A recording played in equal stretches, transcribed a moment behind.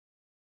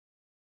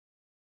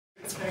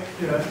check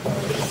here.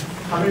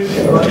 How many of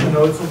you run the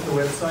nodes off the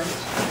website?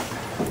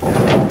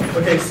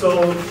 Okay,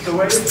 so the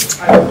way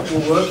I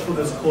will work for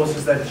this course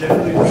is that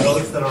generally the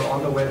notes that are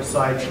on the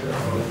website,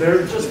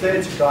 they're just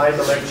there to guide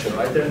the lecture,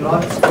 right? They're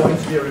not going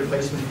to be a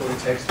replacement for the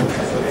textbook.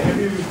 So any of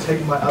you who've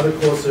taken my other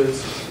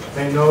courses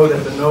may know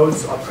that the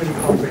notes are pretty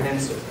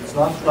comprehensive. It's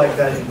not like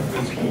that in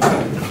 3P.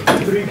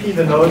 In 3P,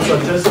 the notes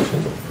are just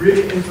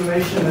really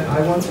information that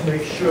I want to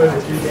make sure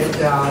that you get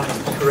down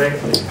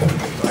correctly,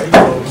 right?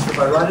 So if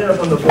I write it up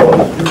on the board,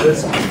 do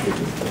this. So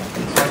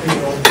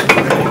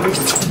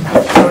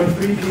in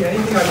 3P,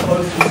 anything I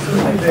post is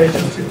simply there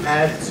just to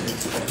add to.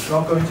 It's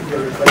not going to be a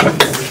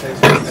replacement for the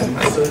textbook, and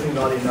it's certainly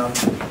not enough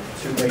to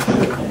make sure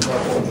that you've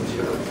got all the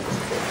material.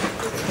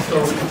 So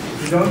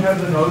if you don't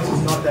have the notes,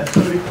 it's not that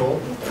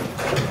critical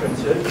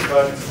printed,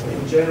 but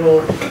in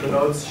general, the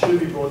notes should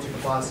be brought to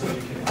class so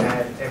you can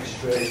add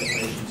extra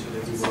information to the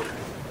work.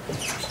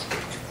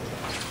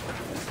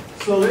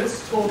 So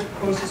let's talk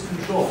process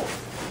control.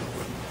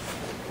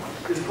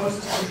 Is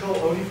process control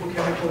only for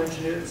chemical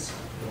engineers?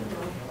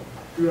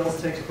 Who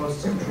else takes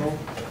process control?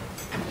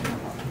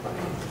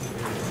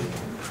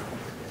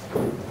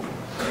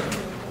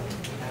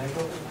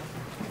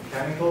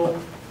 Mechanical,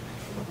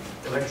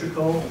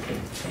 electrical,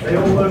 they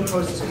all learn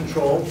process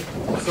control.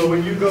 So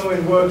when you go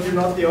and work, you're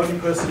not the only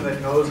person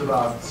that knows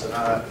about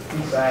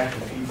feedback,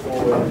 feed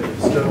forward,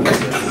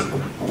 disturbances,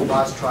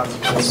 fast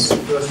transfers,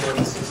 first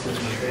order systems,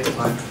 and data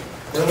time.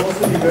 They'll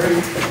also be very,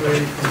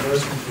 very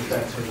conversant with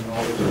that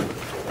terminology.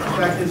 In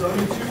fact, there's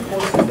only 2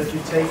 courses that you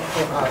take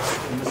from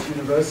us in this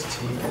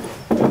university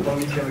that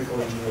only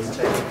chemical engineers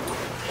take.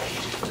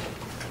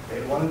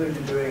 Okay, one of them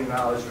you're doing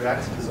now is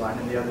reactor design,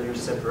 and the other is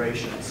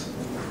separations.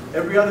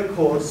 Every other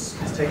course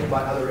is taken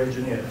by other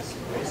engineers.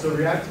 Okay, so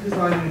reactor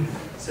design and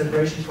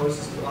separation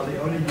processes are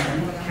the only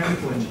unique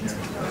chemical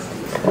engineering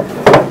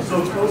courses.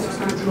 So process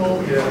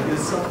control here is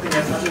something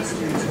that other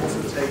students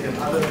also take, and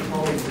other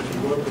colleagues that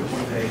you work with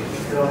one day,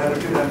 they'll have a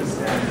good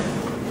understanding.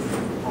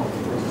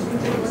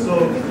 So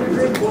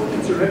it's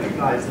important to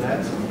recognize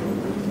that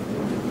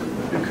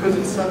because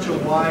it's such a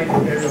wide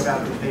area of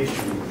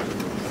application.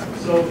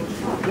 So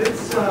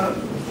let's,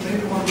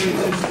 maybe one way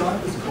to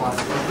start this class,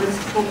 let's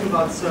talk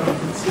about some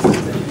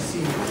systems that you've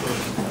seen before.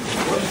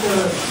 What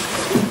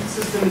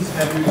systems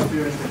have you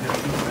experienced that have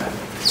feedback?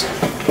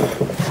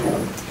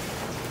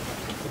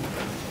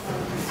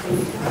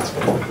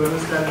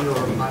 Thermostat in your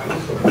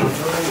apartment or condo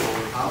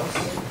or house?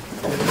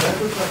 That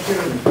looks like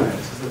here in the back.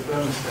 This is the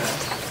thermostat.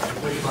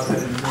 Talk about that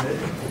in a minute.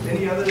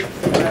 Any other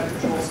feedback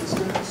control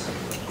systems?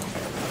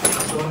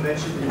 Someone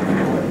mentioned the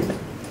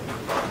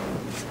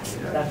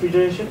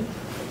refrigeration.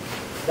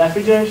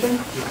 Refrigeration?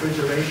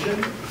 Refrigeration.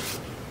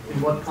 In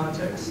what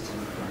context?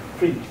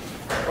 Fridge.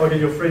 Okay,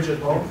 your fridge at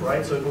home,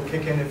 right? So it will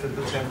kick in if the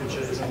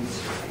temperature isn't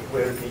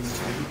where it needs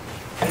to be.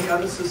 Any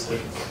other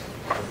systems?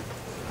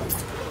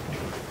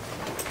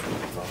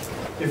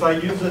 If I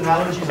use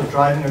analogies of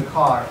driving a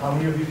car, how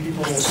many of you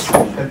people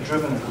have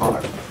driven a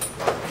car?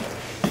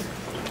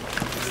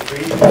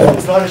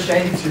 It's not a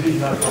shame to be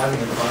not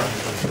driving a car.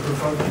 You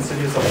can't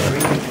consider yourself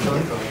green if you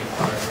don't drive a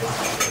car.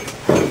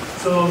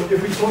 So if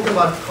we talk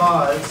about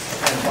cars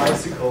and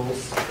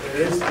bicycles,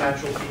 there is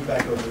natural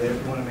feedback over there.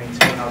 If we want to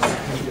maintain our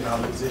speed and our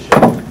position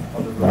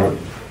on the road,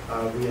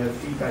 we have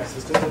feedback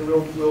systems, and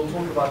we'll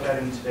talk about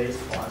that in today's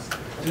class.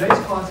 Today's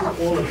class is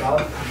all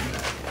about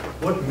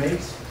feedback. What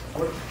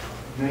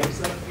makes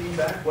that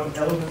feedback? What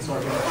elements are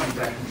in a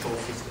feedback control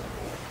system?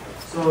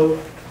 So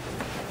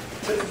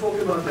let's talk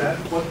about that.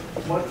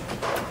 What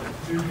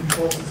do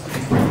control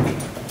systems do?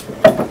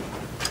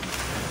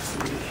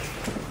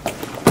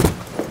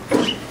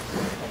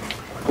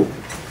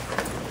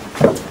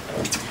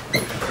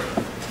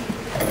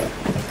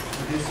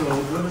 So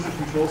what does a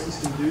control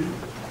system do?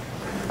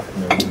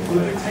 Well,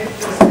 if you take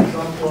this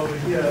example over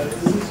here,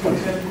 this is your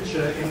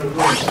temperature in a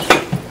room.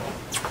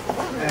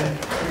 And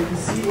you can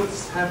see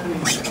what's happening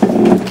here.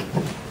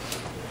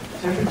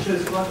 Temperature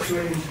is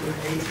fluctuating between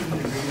 18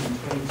 degrees and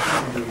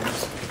 22 degrees.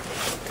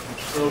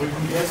 So we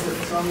can guess that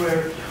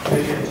somewhere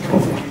maybe at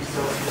 12 degrees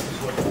Celsius is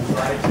what the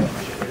desired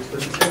temperature is, but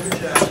the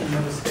temperature actually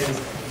never stays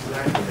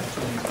exactly at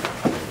 20.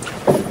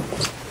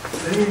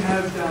 Then we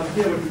have down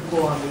here what we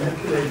call our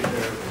manipulated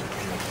variable.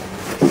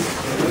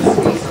 This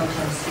will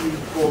sometimes see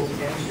called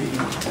entry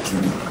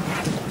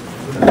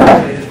with a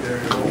manipulated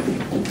variable.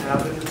 And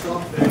up at the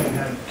top there we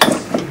have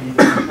CV,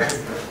 the control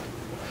variable.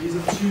 These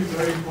are 2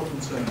 very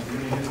important terms. We're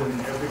going to use them in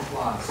every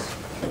class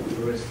for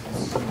the rest of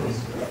this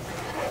semester.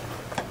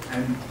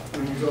 And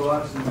when you go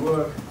out and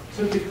work,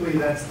 typically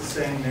that's the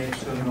same name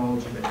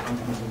terminology that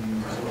companies will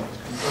use as well.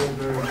 Control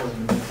variable and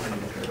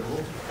manipulated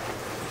variable.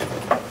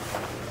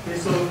 Okay,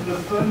 so the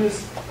furnace,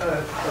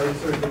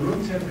 the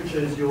room temperature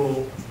is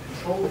your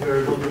control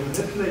variable. The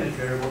manipulated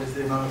variable is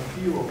the amount of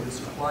fuel that's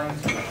supplying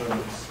to the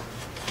furnace.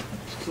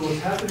 So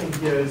what's happening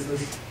here is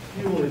this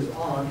fuel is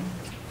on,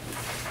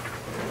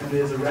 and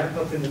there's a ramp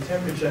up in the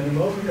temperature, and the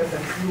moment that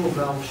fuel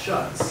valve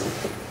shuts,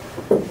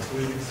 so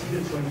we've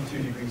exceeded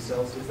 22 degrees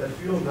Celsius, that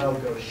fuel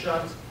valve goes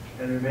shut,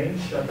 and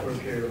remains shut for a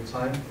period of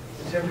time,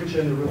 the temperature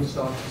in the room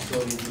starts to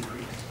slowly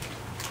decrease.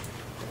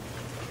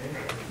 Okay?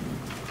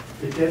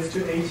 It gets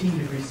to 18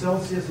 degrees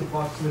Celsius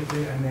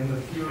approximately, and then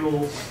the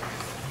fuel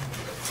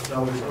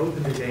valve is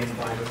opened again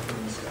by the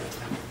thermostat.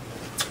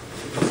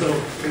 So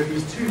we have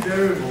these two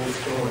variables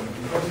going.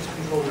 In process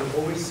control, we'll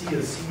always see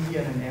a CV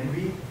and an NV,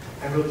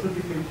 and we'll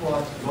typically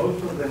plot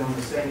both of them on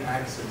the same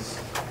axis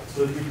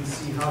so that we can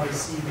see how the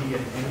CV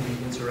and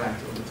NV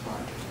interact over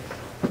time.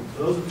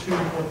 So those are two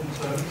important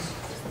terms,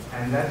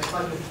 and that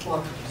type of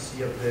plot that you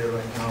see up there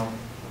right now,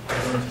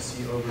 we're going to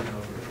see over and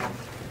over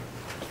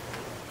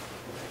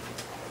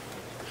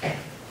again.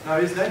 Now,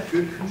 is that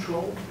good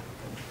control?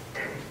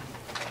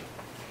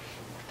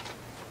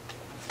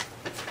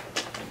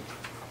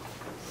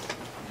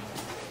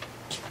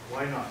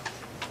 Why not?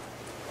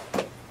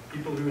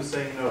 People who are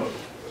saying no.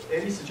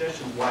 Any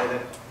suggestions why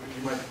that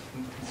you might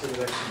consider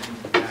that to be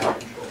bad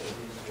control?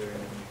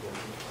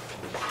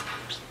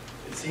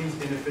 It seems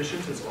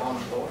inefficient, it's on or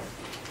off.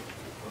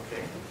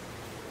 Okay.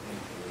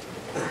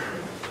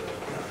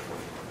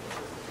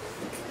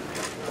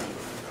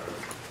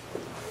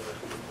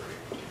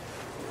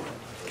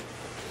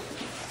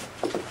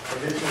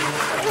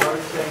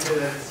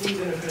 That it seems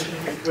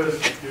inefficient because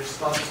you're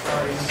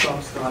starting,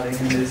 stop starting,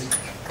 and the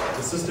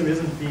system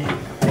isn't being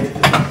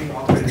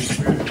operated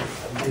smoothly.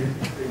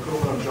 The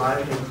equivalent of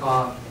driving your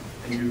car,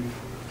 and you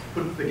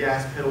put the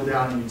gas pedal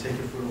down and you take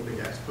your foot off the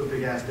gas. Put the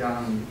gas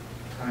down and you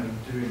kind of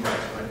doing that,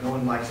 right? No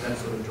one likes that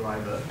sort of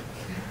driver.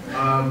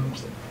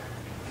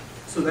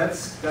 So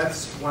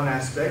that's one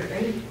aspect.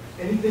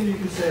 Anything you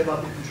can say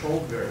about the control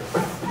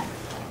variable?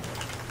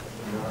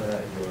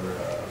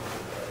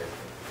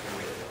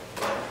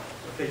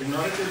 Okay, you're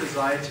not at the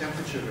desired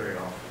temperature very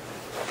often.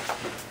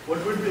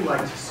 What would we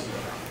like to see?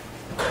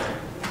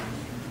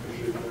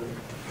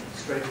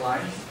 Straight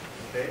line.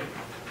 Okay.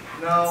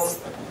 Now,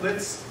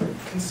 let's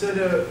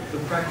consider the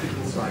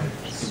practical side of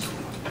this.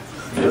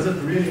 Does it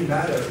really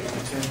matter if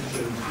the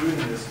temperature is doing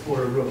this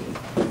for a room?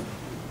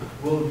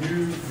 Will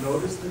you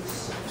notice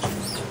this?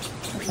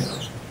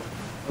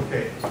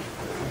 Okay.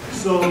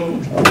 So,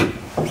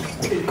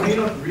 it may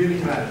not really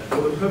matter.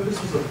 For the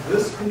purposes of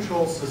this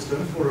control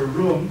system for a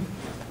room,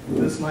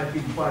 this might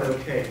be quite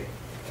okay.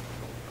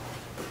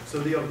 So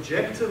the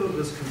objective of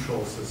this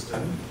control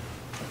system,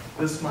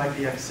 this might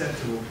be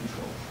acceptable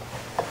control.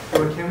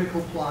 For a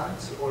chemical plant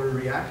or a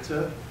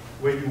reactor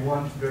where you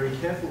want very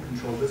careful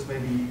control, this may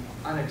be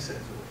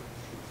unacceptable.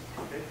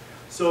 Okay?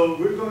 So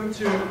we're going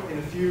to, in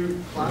a few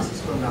classes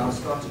from now,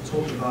 start to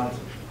talk about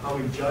how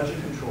we judge a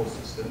control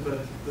system,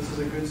 but this is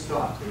a good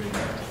start.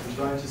 We're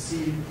trying to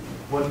see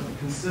what we can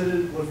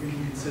consider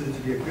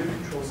to be a good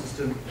control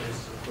system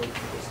versus a poor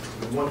control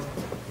system, and what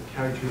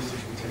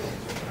characteristics we take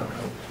into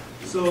account.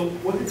 So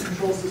what do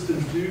control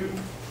systems do?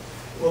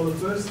 Well, the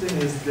first thing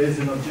is there's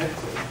an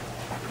objective.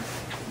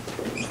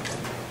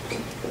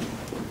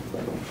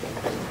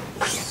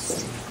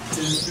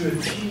 Is to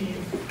achieve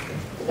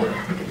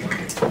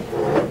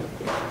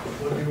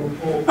what we will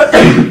call a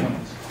set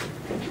point.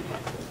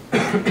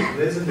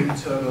 There's a new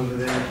term over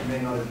there that you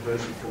may not have heard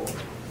before.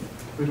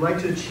 We'd like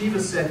to achieve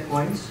a set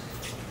point,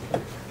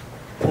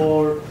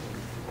 or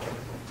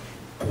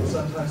we'll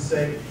sometimes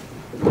say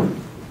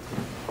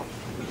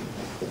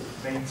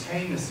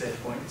maintain a set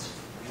point.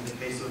 In the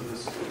case of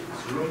this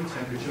room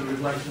temperature, we'd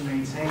like to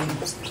maintain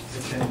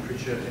the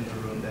temperature in the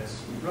room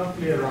that's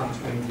roughly around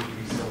 20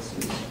 degrees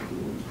Celsius.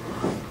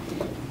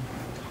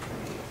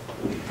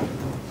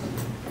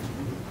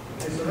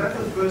 Okay, so that's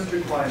the first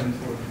requirement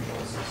for a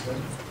control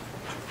system.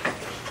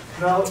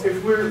 Now,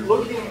 if we're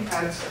looking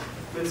at,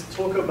 let's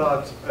talk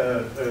about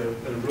a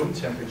room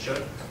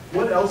temperature,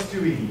 what else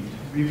do we need?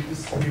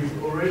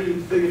 We've already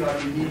figured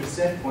out we need a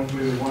set point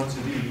where we want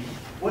to be.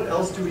 What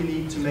else do we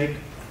need to make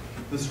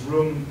this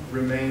room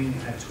remain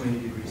at 20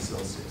 degrees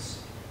Celsius?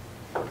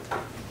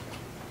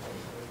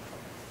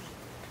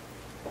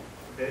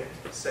 Okay,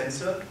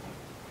 sensor.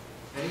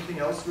 Anything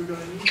else we're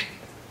going to need?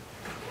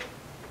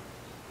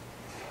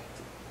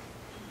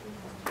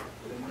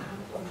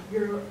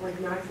 Your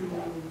maximum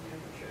room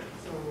temperature,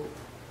 so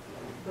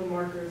the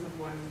markers of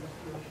when the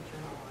fuel should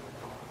turn on and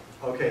off.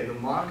 Okay, the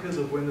markers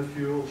of when the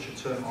fuel should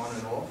turn on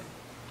and off.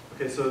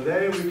 Okay, so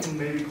there we can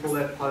maybe call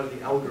that part of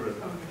the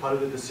algorithm, part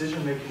of the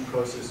decision-making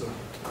process of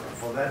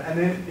all that. And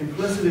then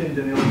implicit in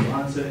Daniel's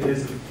answer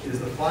is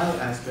the final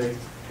aspect,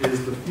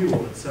 is the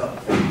fuel itself.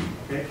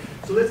 Okay,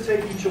 so let's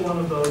take each one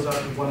of those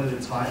out one at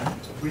a time.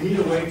 We need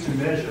a way to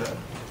measure.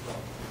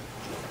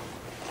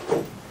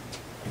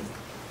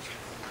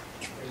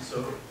 Okay,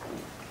 so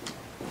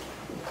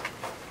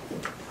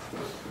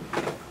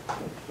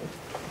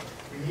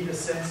we need a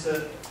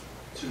sensor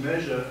to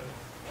measure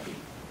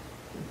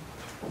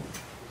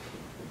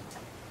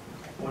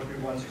what we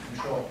want to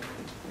control.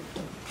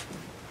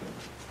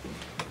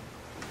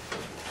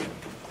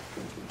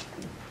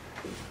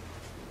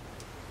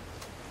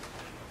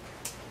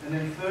 And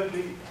then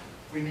thirdly,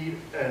 we need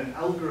an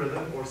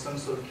algorithm or some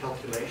sort of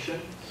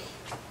calculation.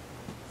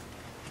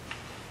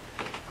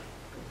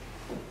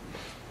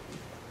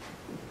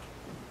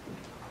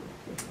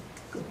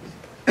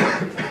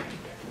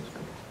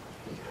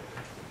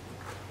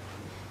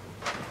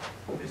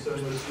 Okay, so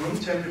in this room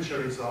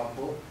temperature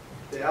example,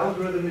 the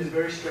algorithm is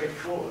very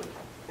straightforward.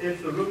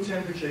 If the room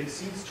temperature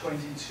exceeds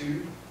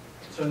 22,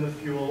 turn the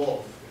fuel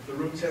off. If the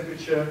room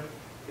temperature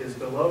is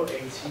below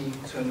 18,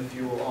 turn the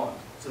fuel on.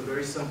 It's a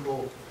very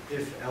simple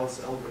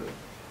if-else algorithm.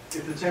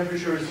 If the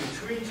temperature is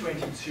between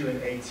 22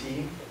 and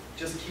 18,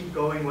 just keep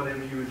going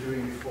whatever you were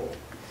doing before.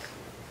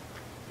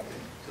 Okay.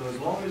 So as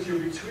long as you're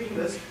between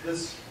this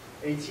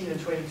 18 and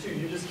 22,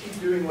 you just keep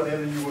doing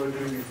whatever you were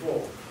doing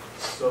before.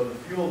 So the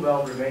fuel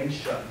valve remains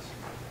shut.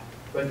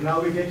 But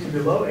now we get to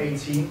below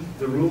 18,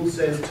 the rule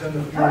says turn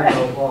the fuel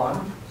valve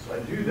on. So I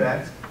do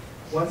that.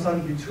 Once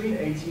I'm between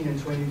 18 and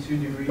 22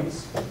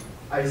 degrees,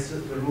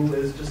 the rule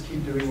is just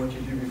keep doing what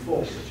you do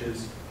before, which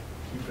is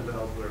keep the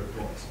valve where it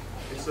was.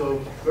 Okay,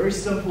 so very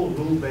simple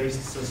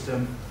rule-based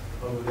system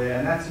over there,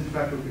 and that's in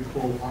fact what we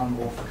call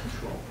on-off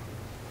control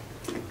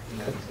in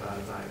that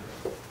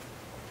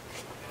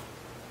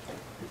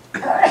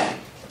diagram.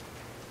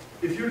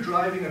 If you're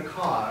driving a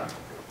car,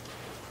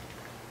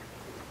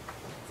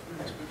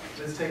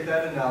 let's take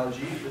that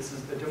analogy. This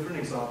is a different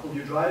example.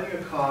 You're driving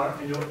a car,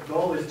 and your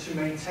goal is to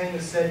maintain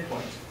a set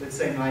point, let's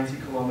say 90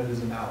 kilometers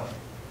an hour.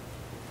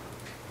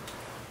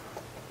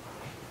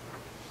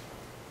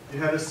 You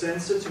have a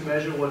sensor to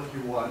measure what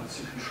you want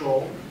to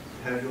control.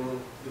 You have your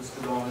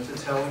speedometer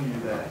telling you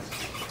that.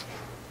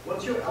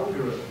 What's your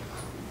algorithm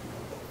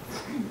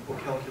for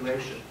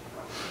calculation?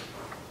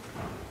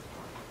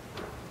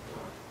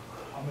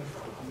 How much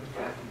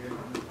gas you get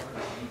from the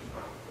car?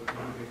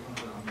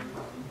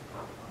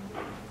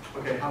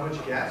 Okay, how much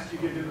gas do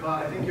you give your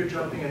car? I think you're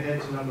jumping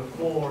ahead to number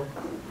 4,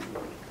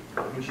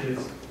 which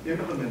is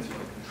implementing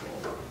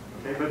control.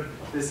 Okay, but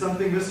there's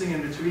something missing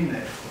in between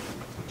there.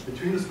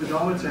 Between the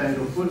speedometer and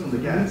your foot on the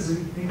gas.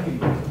 Thinking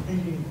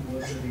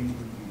what the range would be.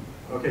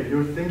 Okay,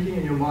 you're thinking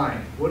in your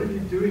mind. What are you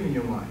doing in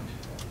your mind?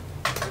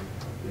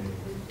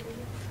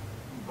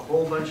 A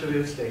whole bunch of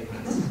if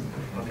statements.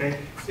 Okay?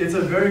 It's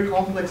a very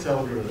complex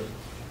algorithm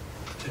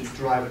to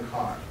drive a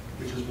car,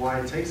 which is why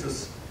it takes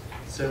us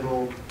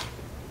several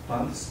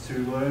months to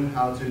learn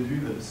how to do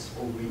this,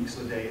 or weeks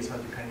or days,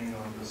 depending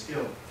on the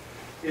skill.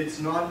 It's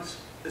not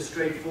a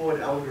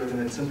straightforward algorithm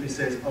that simply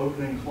says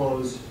open and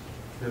close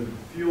the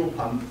fuel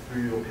pump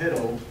through your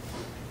pedal,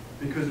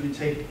 because you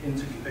take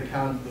into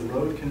account the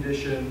road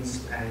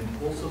conditions and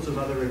all sorts of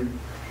other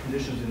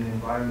conditions in the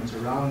environment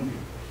around you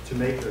to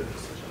make those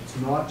decisions. It's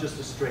not just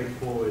a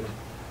straightforward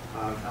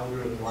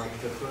algorithm like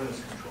the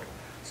furnace control.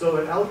 So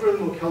an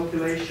algorithmal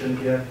calculation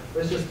here,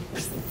 let's just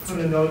put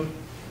a note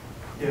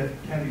here,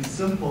 can be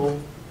simple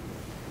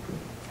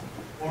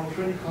or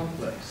pretty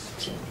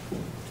complex.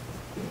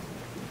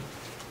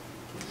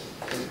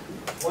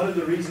 One of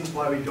the reasons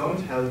why we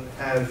don't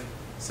have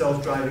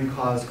self-driving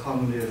cars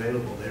commonly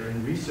available. They're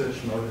in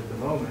research mode at the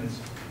moment,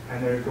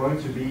 and they're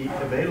going to be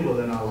available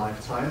in our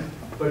lifetime.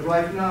 But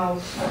right now,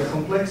 the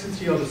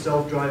complexity of a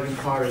self-driving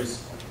car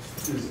is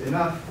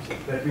enough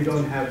that we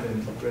don't have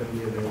them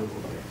readily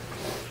available yet.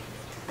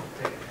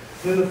 Okay.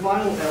 Then the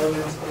final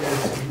element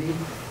is we need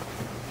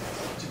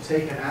to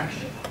take an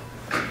action.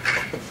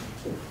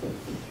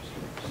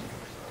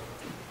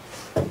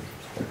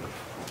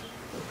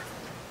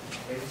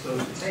 Okay, so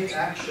to take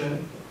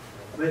action,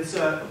 let's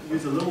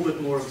use a little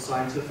bit more of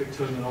scientific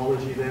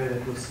terminology there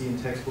that we'll see in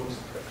textbooks.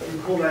 We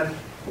call that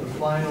the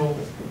final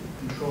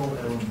control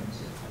element.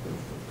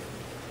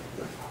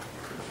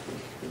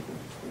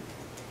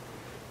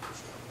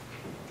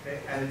 Okay,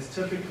 and it's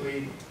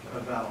typically a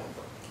valve.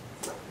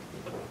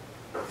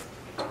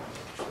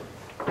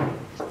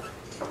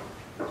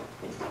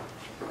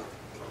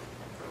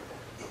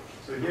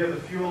 So here the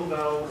fuel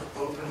valve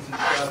opens and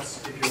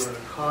shuts. If you're in a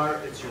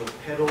car, it's your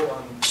pedal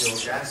on your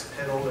gas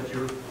pedal that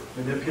you're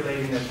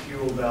manipulating that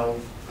fuel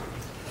valve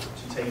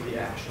to take the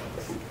action.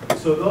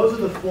 So those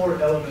are the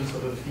 4 elements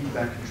of a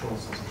feedback control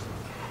system.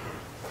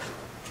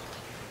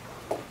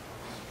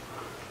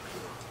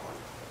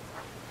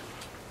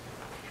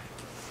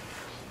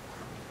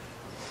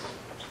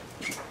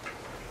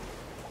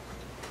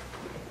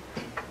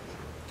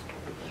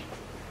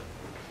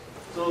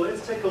 So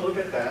let's take a look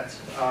at that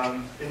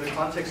in the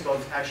context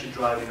of actually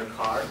driving a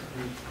car.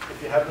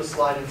 If you have the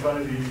slide in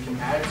front of you, you can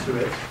add to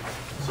it.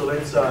 So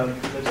let's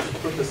just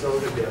put this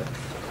over here.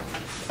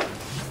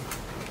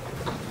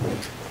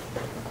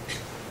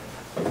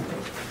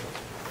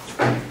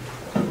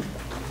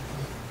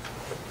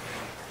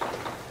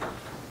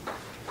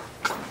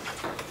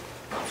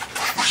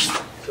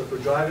 So if we're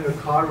driving a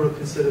car, we'll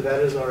consider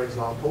that as our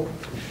example.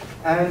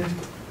 And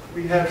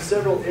we have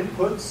several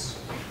inputs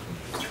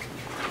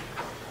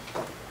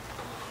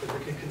that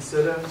we can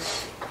consider,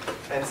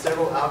 and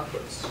several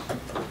outputs.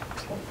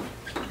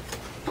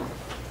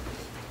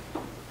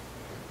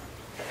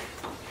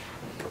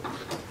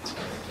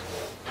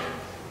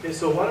 Okay,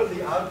 so one of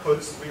the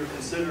outputs we're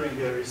considering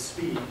here is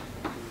speed.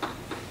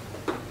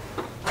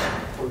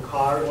 For a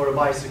car or a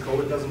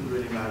bicycle, it doesn't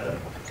really matter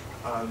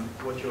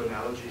what your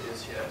analogy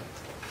is here.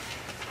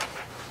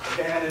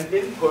 Okay, and an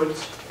input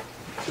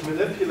to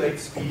manipulate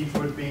speed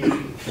would be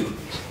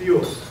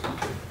fuel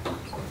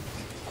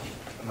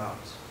amount.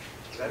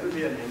 That would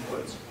be an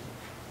input.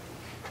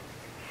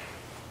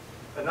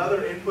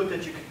 Another input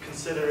that you could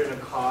consider in a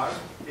car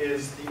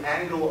is the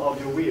angle of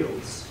your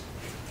wheels.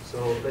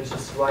 So let's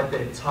just write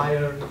the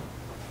tire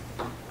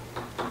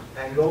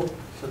angle.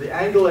 So the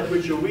angle at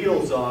which your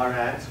wheels are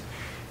at,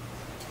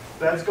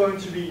 that's going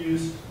to be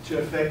used to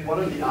affect one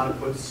of the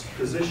outputs'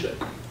 position.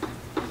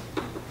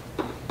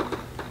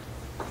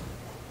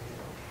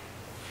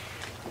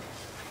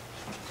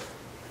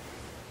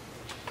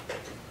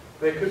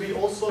 There could be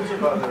all sorts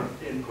of other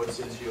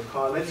inputs into your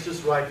car. Let's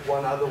just write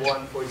one other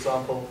one, for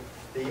example,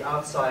 the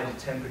outside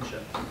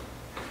temperature.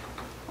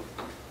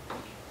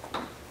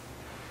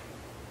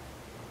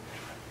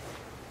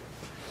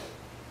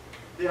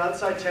 The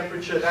outside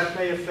temperature, that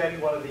may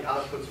affect one of the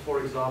outputs,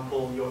 for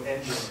example, your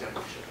engine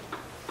temperature.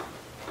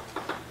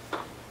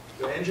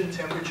 Your engine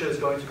temperature is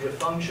going to be a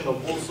function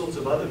of all sorts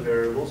of other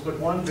variables, but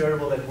one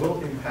variable that will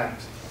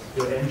impact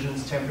your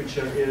engine's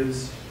temperature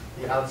is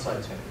the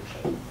outside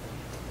temperature.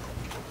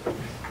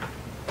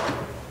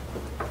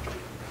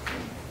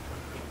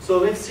 So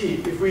let's see,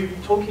 if we're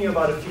talking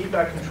about a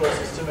feedback control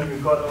system, and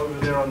we've got over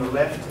there on the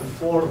left the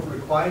 4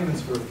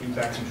 requirements for a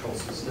feedback control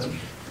system.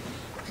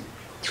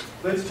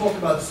 Let's talk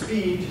about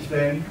speed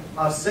then.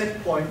 Our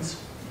set point,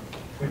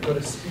 we've got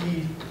a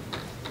speed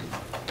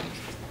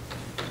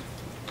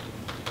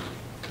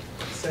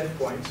set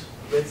point,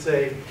 let's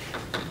say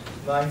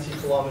 90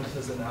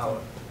 kilometers an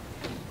hour.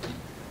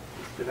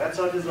 So that's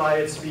our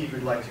desired speed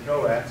we'd like to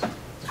go at.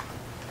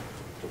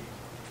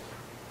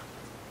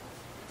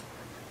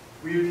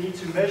 We would need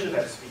to measure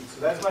that speed.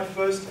 So that's my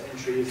first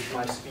entry, is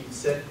my speed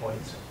set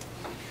point.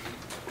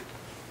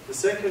 The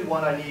second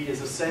one I need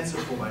is a sensor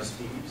for my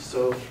speed.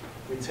 So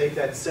we take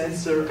that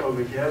sensor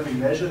over here, we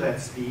measure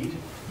that speed.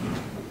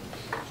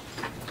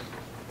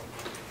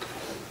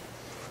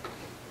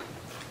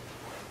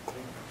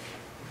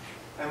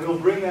 And we'll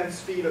bring that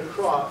speed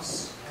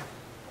across.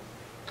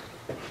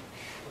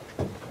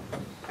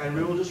 And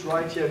we will just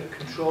write here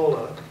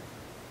controller.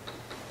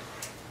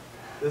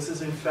 This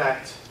is in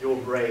fact your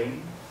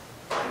brain.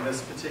 In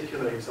this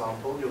particular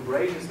example, your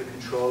brain is the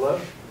controller,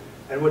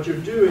 and what you're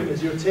doing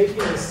is you're taking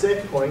the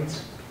set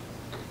point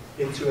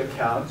into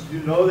account.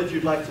 You know that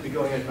you'd like to be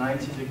going at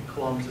 90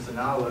 kilometers an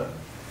hour,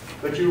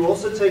 but you're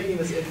also taking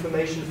this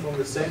information from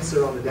the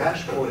sensor on the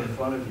dashboard in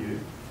front of you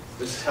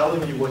that's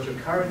telling you what your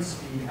current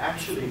speed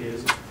actually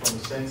is from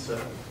the sensor.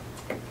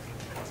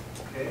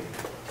 Okay?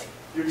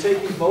 You're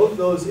taking both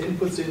those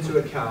inputs into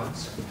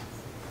account,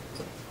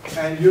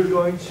 and you're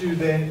going to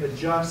then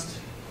adjust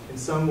in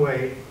some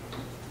way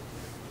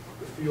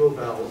fuel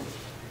valve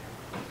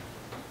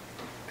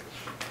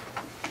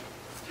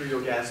through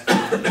your gas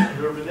pump.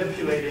 You're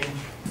manipulating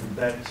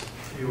that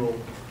fuel,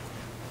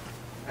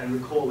 and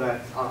recall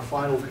that our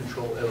final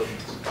control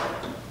element.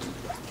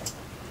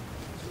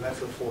 So that's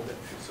the 4th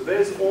entry. So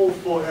there's all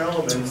 4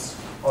 elements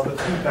of the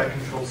feedback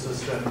control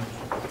system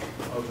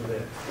over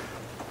there,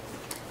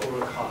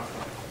 over a car.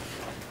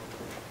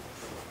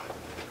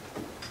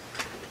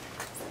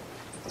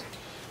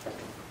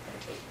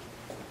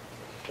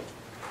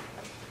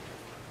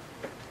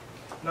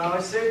 Now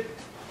I said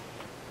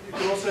you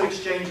can also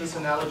exchange this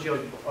analogy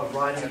of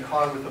riding a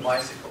car with a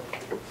bicycle.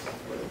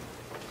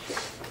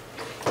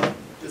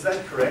 Is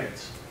that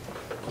correct?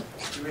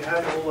 Do we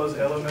have all those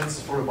elements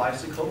for a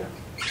bicycle?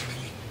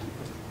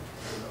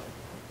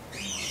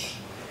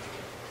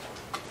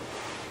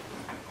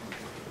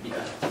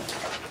 Yeah.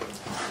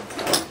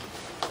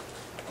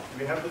 Do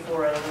we have the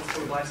 4 elements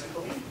for a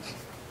bicycle?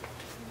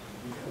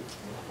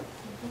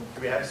 Do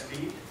we have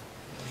speed?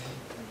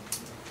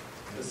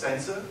 The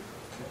sensor?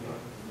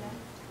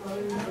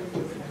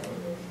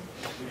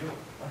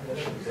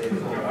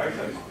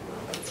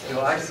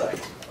 Your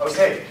eyesight.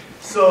 Okay,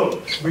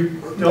 so we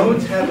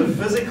don't have a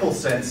physical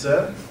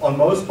sensor on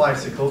most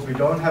bicycles. We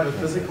don't have a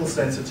physical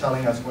sensor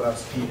telling us what our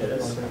speed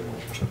is.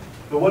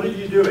 But what are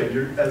you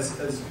doing? As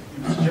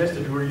you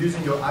suggested, you were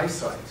using your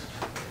eyesight.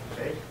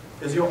 Okay,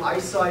 is your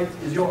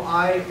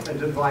eye a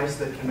device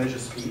that can measure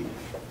speed?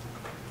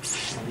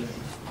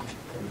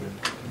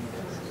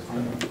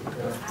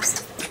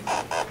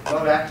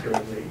 Not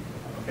accurately.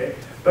 Okay,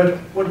 but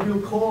what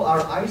we'll call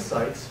our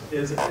eyesight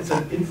is it's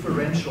an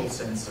inferential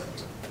sensor.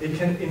 It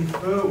can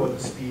infer what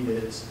the speed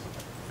is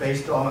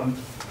based on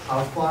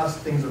how fast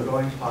things are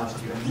going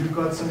past you. And you've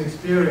got some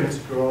experience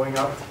growing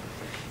up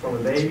from a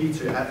baby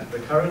to at the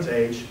current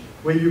age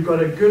where you've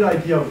got a good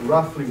idea of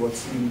roughly what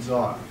speeds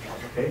are.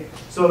 Okay,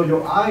 so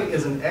your eye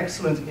is an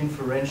excellent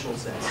inferential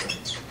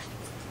sensor.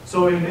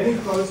 So in many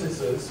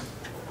processes,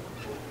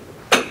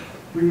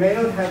 we may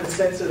not have a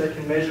sensor that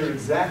can measure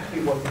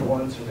exactly what we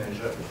want to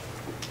measure,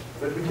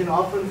 but we can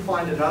often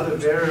find another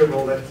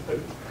variable that's a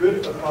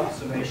good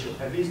approximation,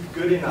 at least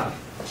good enough.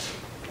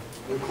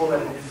 We'll call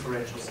that an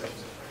inferential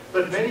sensor.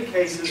 But in many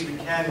cases we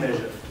can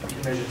measure. We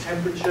can measure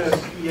temperature,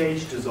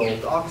 pH,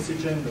 dissolved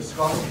oxygen,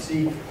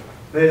 viscosity.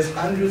 There's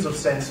hundreds of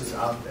sensors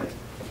out there.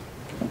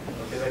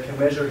 Okay, that can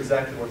measure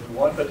exactly what we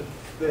want, but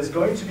there's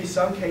going to be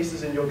some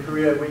cases in your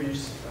career where you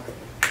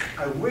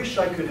I wish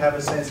I could have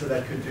a sensor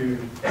that could do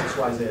X,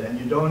 Y, Z, and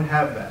you don't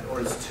have that, or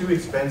it's too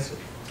expensive.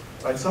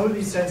 Right? Some of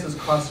these sensors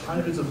cost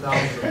hundreds of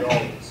thousands of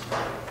dollars.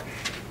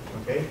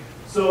 Okay?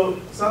 So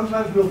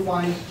sometimes we'll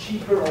find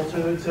cheaper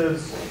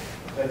alternatives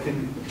that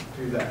can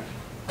do that.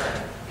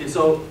 Okay,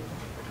 so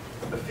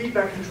a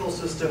feedback control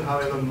system,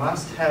 however,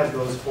 must have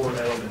those 4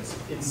 elements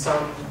in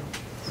some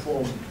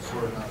form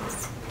or another.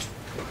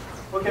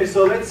 Okay,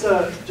 so let's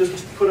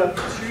just put up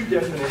 2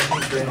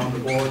 definitions then on the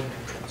board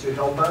to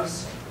help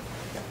us.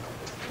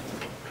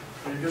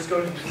 We're just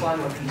going to define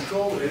what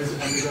control is,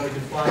 and we're going to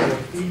define what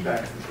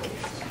feedback control is.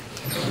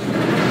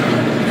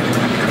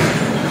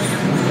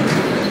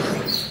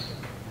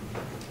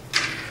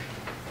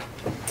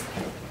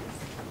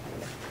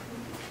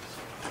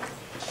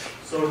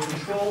 So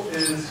control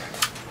is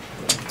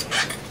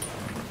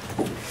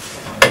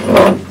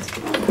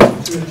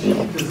to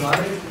achieve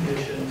desired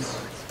conditions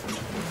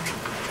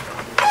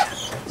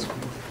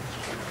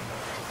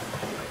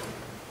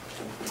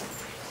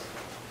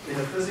in a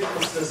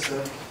physical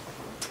system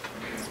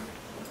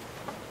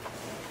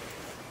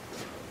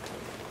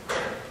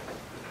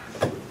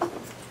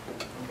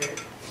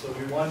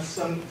want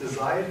some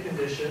desired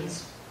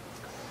conditions,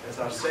 as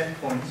our set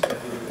points that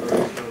we're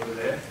referring to over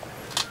there,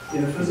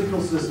 in a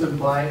physical system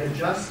by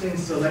adjusting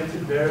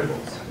selected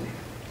variables.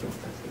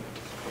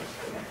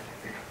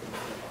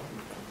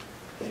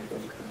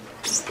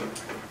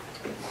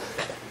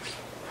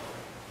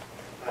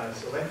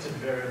 Selected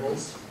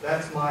variables,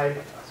 that's my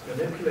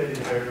manipulated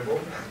variable,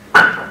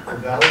 the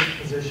valid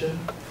position.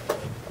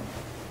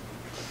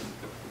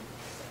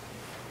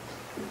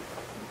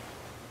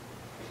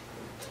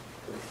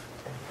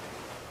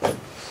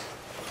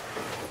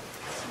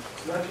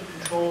 That's what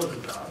control is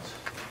about.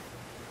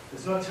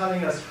 It's not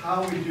telling us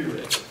how we do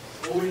it.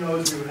 All we know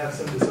is we would have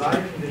some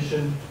desired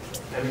condition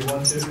and we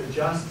want to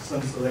adjust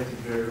some selected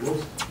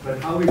variables. But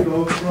how we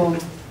go from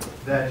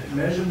that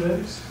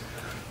measurement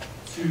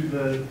to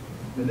the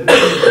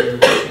manipulated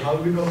variable, how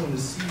we go from the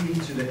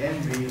CV to the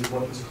NV is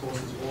what this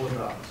course is all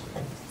about.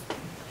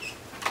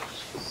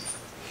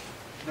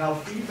 Now,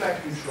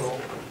 feedback control.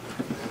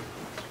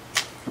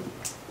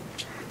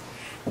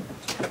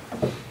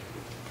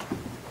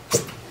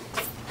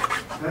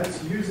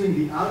 That's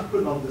using the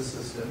output of the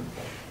system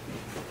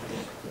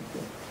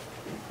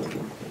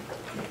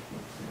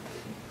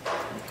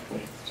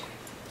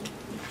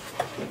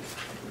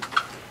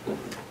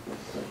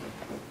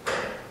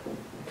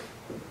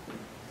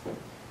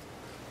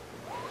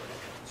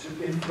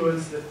to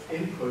influence the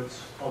input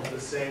of the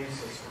same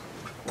system.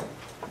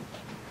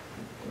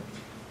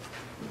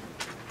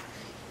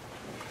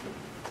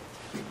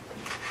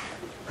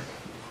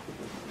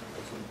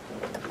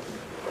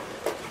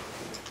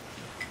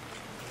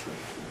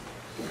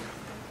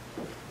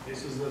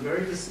 This is a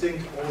very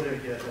distinct order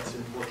here that's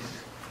important.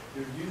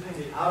 You're using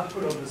the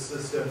output of the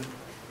system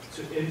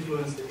to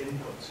influence the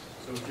input.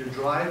 So if you're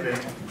driving,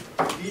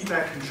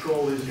 feedback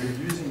control is you're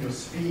using your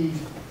speed,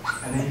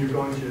 and then you're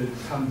going to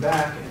come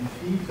back and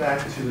feed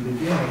back to the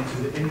beginning,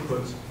 to the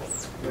input,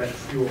 that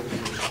fuel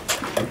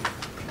position.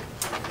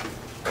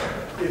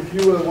 If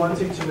you were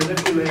wanting to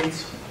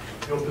manipulate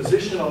your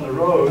position on the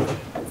road,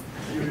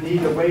 you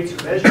need a way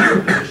to measure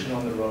your position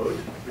on the road,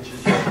 which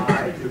is your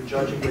eye, you're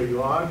judging where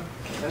you are,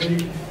 and then you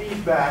can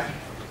feed back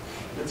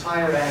the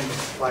tire angle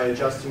by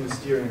adjusting the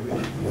steering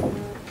wheel.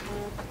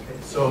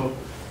 Okay, so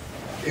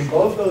in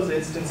both those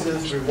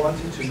instances, we're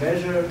wanting to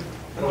measure,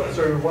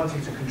 we're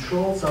wanting to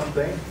control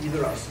something,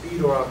 either our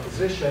speed or our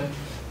position,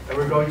 and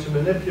we're going to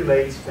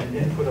manipulate an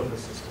input of the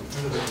system,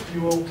 either the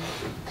fuel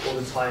or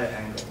the tire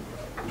angle.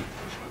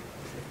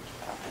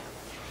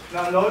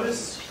 Now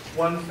notice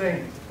one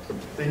thing.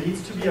 There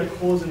needs to be a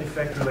cause and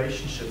effect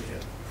relationship here.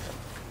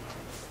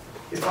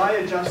 If I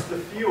adjust the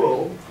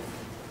fuel,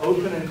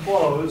 open and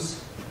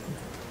close,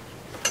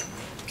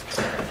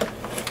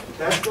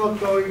 that's not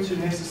going to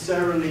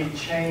necessarily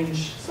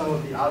change some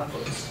of the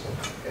outputs.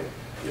 Okay?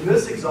 In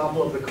this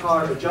example of the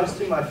car,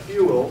 adjusting my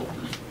fuel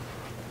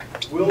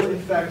will in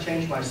fact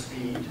change my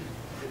speed,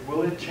 it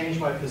will change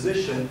my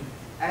position,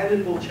 and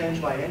it will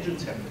change my engine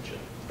temperature.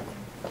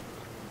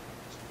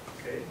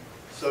 Okay?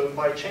 So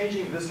by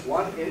changing this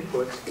one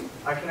input,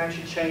 I can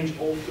actually change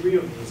all 3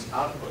 of these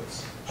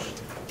outputs.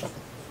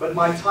 But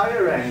my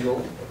tire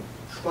angle,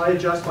 if I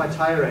adjust my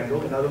tire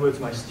angle, in other words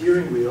my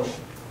steering wheel,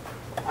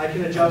 I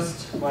can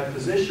adjust my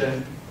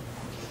position,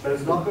 but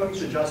it's not going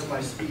to adjust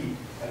my speed,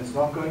 and it's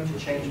not going to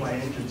change my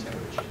engine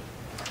temperature.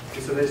 Okay,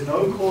 so there's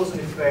no cause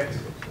and effect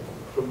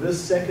from this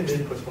second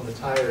input from the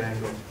tire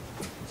angle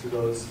to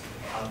those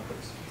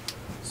outputs.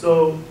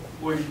 So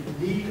we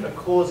need a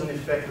cause and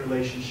effect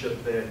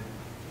relationship there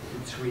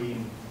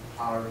between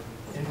our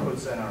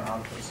inputs and our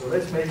outputs. So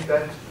let's make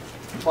that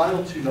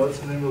final 2 notes,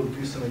 and then we'll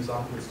do some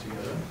examples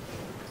together.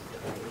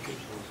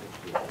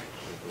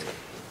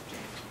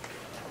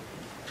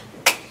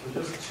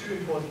 So just 2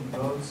 important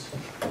notes.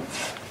 A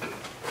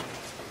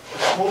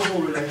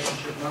causal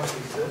relationship must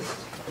exist.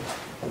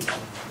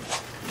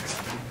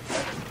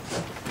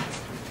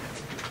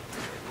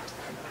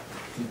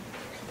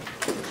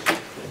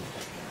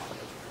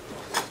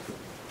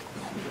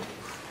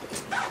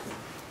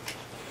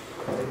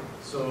 Okay,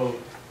 so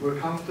we're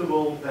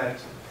comfortable that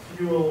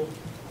fuel,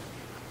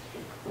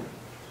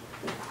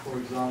 for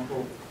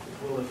example,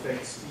 will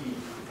affect speed.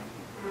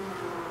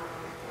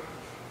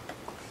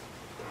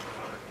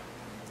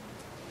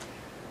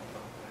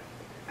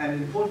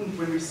 And important,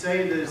 when we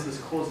say there's this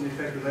cause and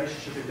effect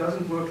relationship, it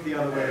doesn't work the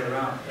other way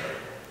around.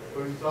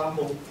 For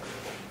example,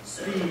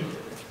 speed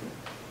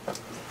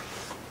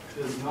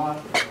does not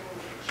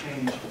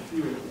change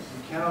fuel. You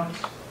cannot,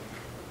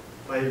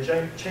 by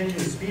changing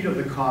the speed of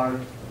the car,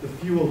 the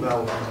fuel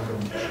values are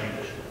going to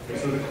change.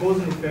 So the cause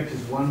and effect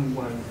is one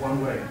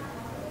way.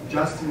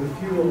 Adjusting the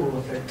fuel will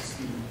affect the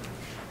speed.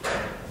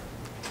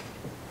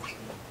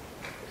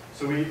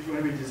 So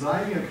when we're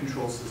designing a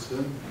control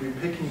system, we're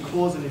picking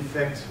cause and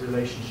effect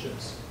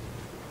relationships.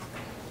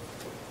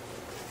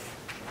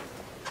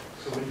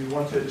 So when you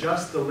want to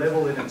adjust the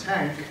level in a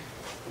tank,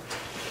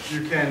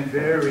 you can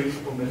vary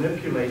or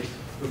manipulate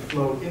the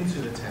flow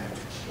into the tank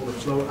or the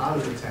flow out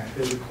of the tank.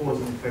 There's a cause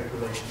and effect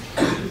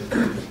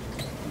relationship.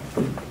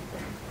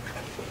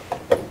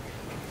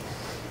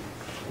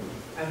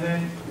 And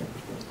then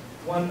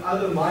one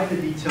other minor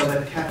detail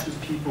that catches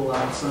people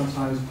out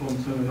sometimes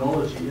from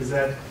terminology is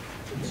that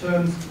the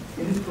terms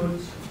input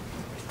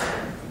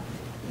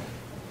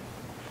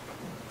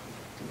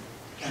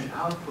and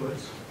output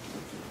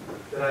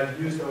that I've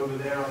used over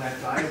there on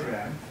that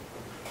diagram,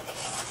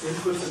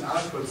 inputs and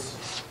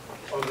outputs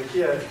over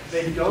here,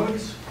 they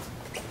don't,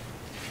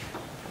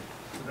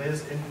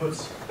 there's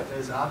inputs,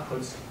 there's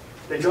outputs,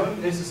 they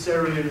don't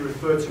necessarily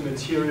refer to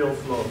material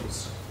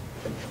flows.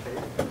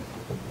 Okay?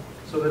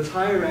 So the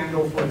tire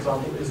angle, for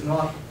example, is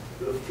not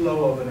the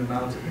flow of an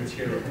amount of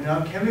material. In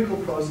our chemical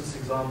process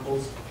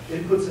examples,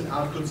 inputs and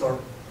outputs are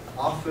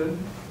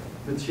often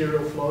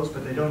material flows,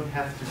 but they don't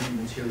have to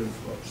be material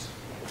flows.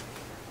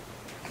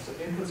 So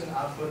inputs and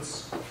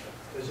outputs,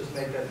 let's just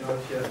make that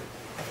note here,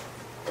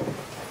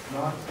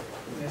 not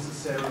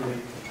necessarily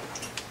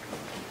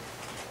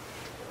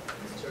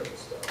material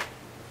stuff.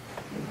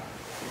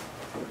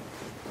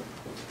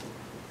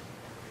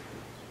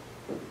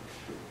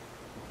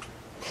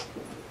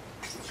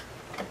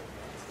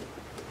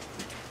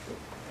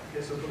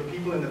 Okay, so for the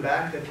people in the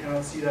back that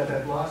cannot see that,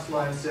 that last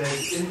line says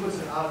inputs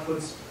and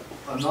outputs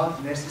are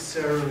not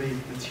necessarily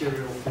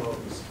material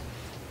flows.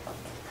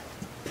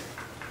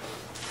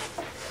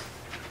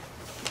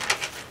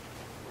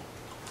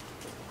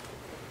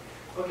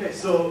 Okay,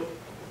 so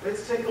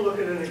let's take a look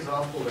at an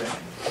example then.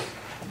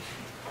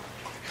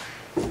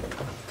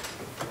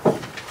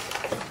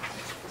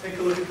 Take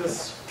a look at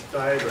this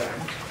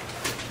diagram.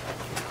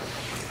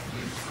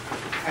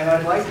 And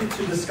I'd like you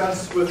to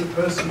discuss with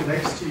the person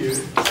next to you,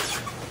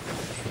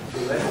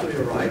 your left or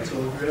your right,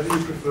 or whoever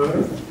you prefer,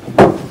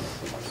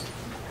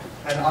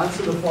 and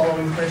answer the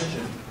following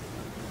question.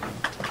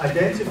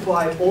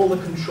 Identify all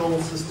the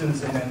control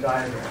systems in that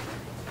diagram.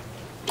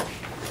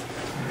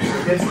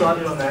 So get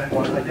started on that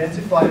one.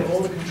 Identify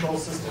all the control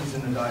systems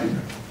in the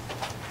diagram.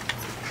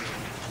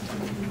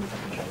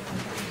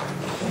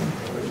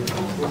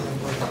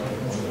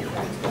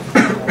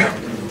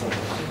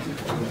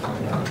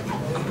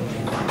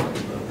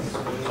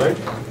 Sorry?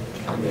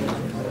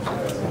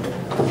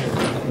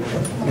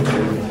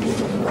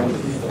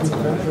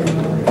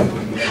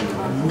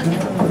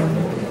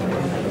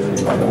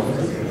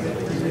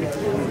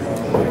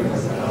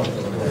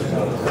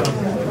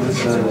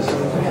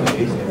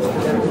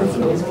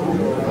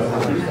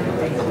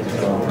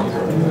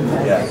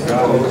 Yeah,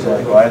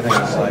 so I think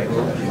it's like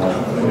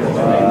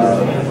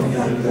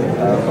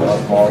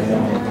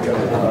volume,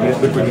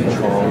 liquid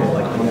control,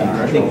 like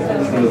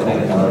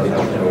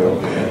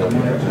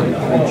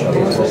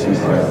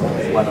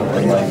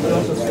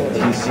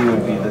TC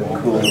would be the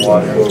cool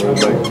water.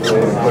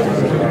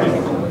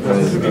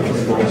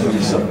 This would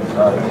be some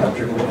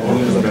temperature control,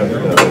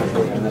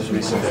 and this would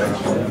be some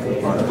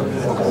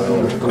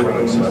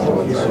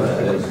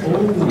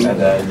and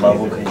then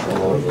level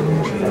control would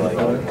be like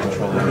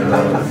controlling the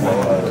amount of flow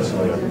out. So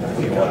like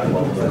if you want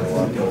level, then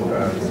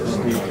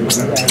you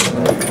want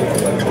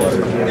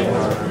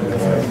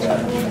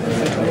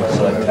so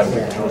like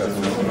temperature controls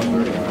would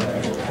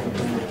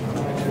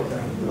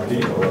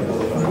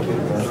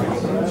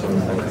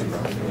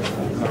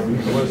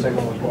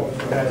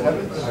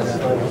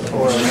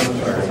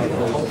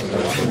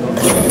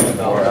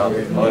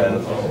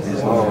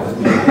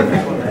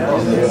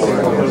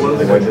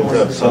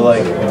So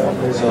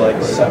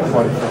like set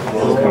point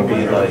flow can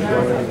be like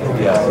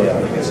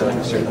it's like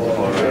a certain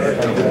flow rate.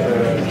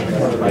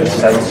 The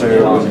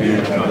sensor would be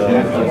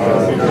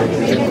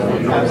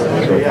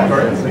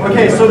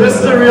Okay, so this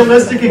is a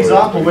realistic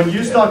example. When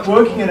you start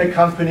working in a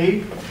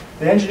company,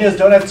 the engineers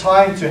don't have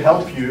time to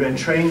help you and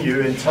train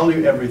you and tell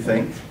you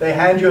everything. They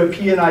hand you a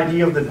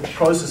P&ID of the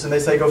process and they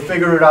say, go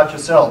figure it out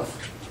yourself.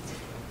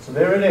 So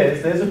there it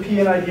is. There's a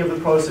P&ID of the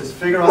process.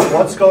 Figure out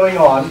what's going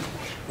on.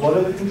 What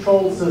are the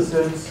control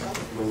systems?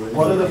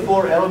 What are the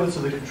four elements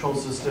of the control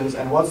systems?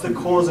 And what's the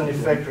cause and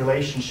effect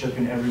relationship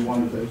in every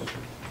one of them?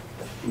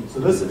 So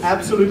this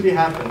absolutely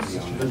happens.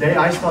 The day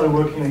I started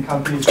working in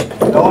companies,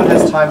 no one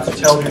has time to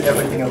tell you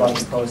everything about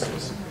the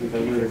process.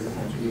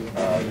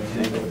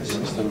 think with the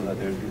system that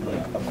there would be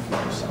like a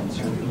flow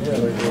sensor?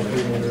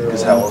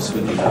 Because how else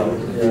would you know?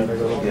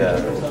 Yeah.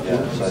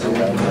 So I think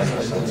that would be like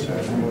a sensor.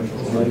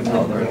 Like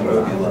algorithm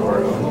would be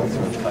lower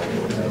ultimate type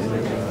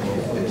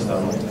based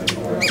on like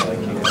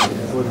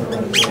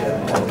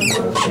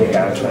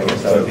actually, I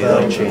guess that would be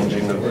like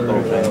changing the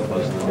opening and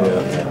closing the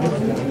door.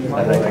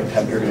 And then like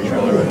temperature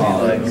controller would be like,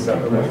 yeah,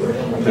 exactly.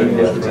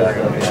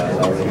 Yeah,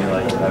 that would be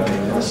like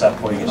the set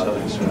point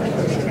utility switch.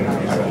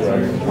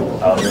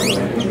 Algorithm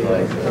would be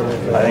like,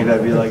 I think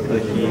that'd be like the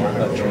heat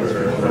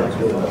transfer for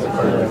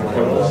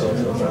coils,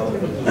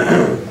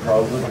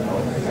 probably.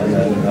 And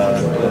then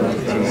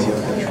TCO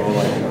control,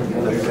 like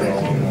the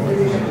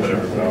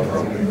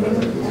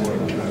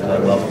and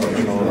then level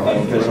control. I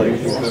think there's like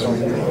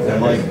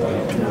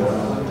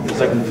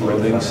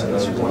floating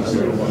sensors,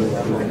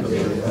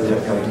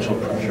 differential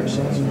pressure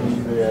sensors.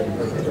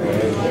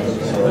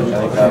 So like, I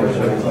think that would be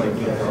like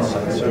a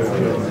sensor.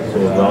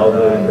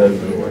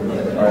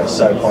 Or a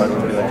set point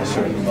would be like a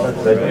certain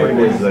level. Set point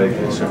is like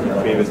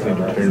previously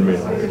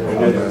determined.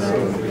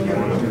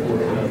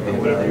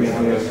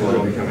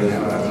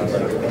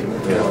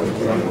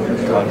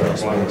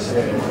 Contrast space.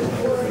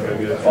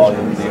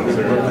 Volume,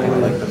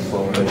 like the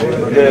flow.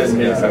 Yeah,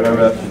 I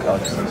remember that from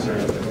contrast. I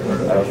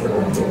don't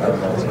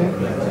know.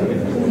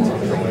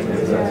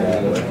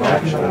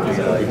 Action would be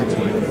like,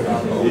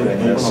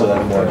 so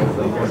that more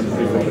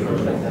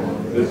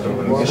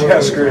because you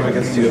gotta screw if it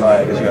gets too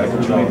high because you gotta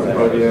control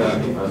it.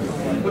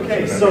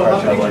 Okay, so how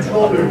many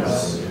control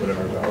loops?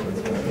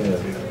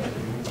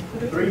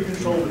 3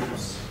 control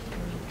loops.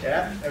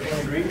 Yeah, everyone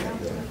agree?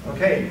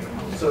 Okay,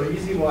 so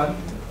easy one.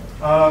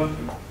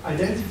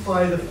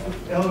 Identify the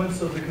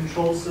elements of the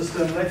control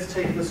system. Let's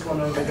take this one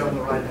over here on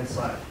the right hand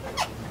side.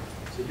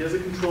 So here's a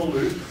control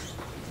loop.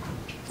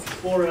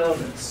 4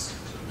 elements.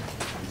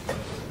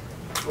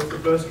 What's the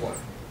first one?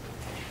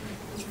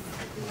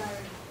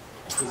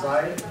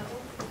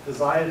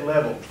 Desired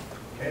level.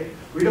 Okay?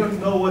 We don't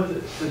know what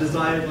the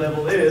desired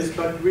level is,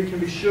 but we can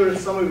be sure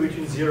it's somewhere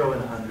between 0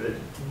 and 100.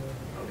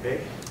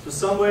 Okay? So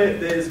somewhere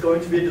there's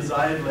going to be a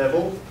desired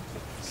level.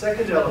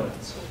 Second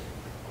element.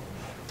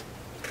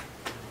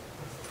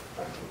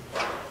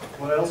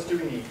 What else do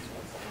we need?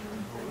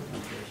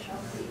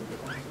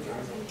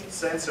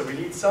 Sensor. We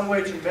need some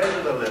way to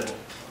measure the level.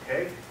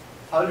 Okay?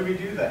 How do we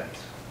do that?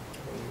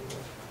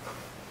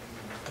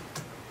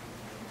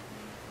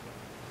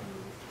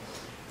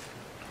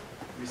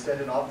 We set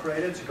an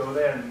operator to go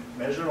there and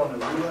measure on a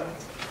ruler.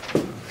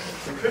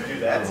 We could do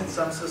that. In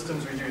some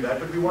systems we do that,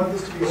 but we want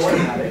this to be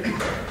automatic.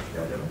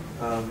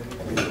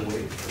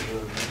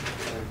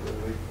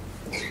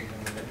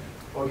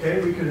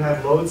 Okay, we could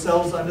have load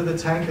cells under the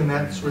tank, and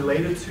that's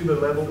related to the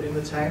level in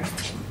the tank.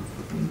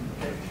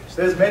 So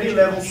there's many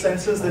level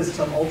sensors. There's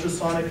some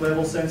ultrasonic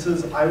level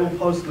sensors. I will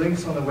post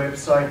links on the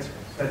website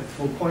that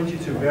will point you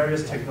to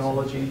various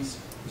technologies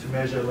to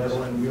measure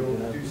level, and we'll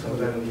do some of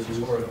that in the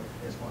tutorial.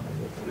 Yes, Mark?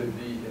 Could it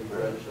be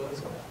inferential?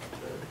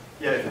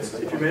 Yeah,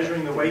 if you're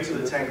measuring the weight of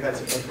the tank, that's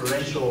an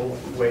inferential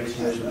way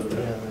to measure the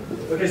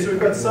level. Okay, so we've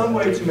got some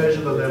way to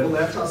measure the level.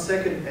 That's our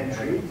second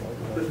entry.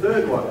 The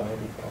third one.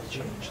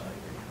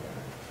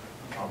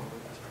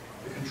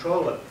 The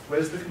controller.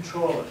 Where's the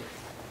controller?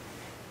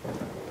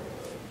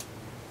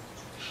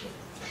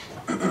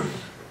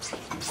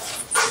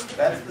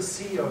 That's the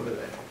C over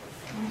there.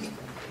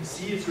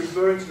 C is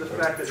referring to the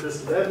fact that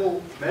this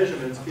level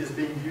measurement is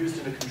being used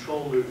in a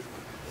control loop.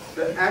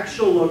 The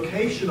actual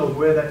location of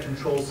where that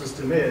control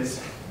system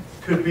is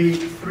could be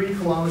 3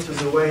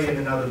 kilometers away in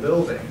another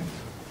building,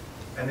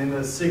 and then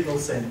the signal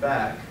sent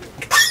back.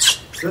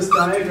 This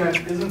diagram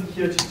isn't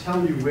here to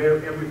tell you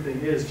where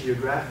everything is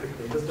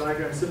geographically. This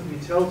diagram simply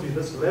tells you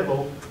this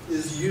level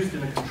is used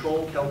in a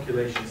control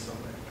calculation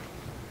somewhere.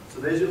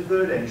 So there's your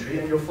third entry,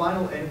 and your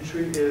final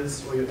entry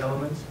is, or your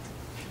element,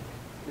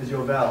 is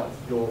your valve,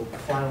 your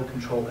final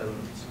control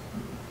element.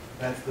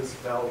 That's this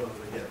valve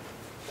over here.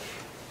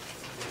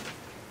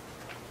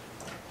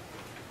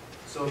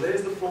 So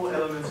there's the 4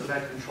 elements of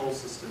that control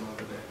system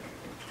over there.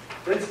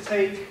 Let's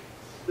take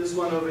this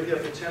one over here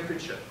for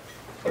temperature.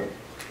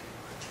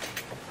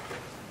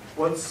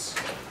 What's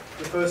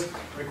the first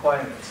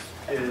requirement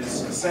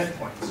is a set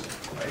point.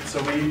 Right?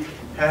 So we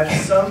have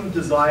some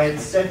desired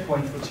set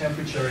point for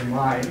temperature in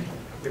mind.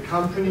 The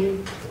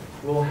company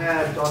will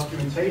have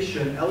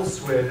documentation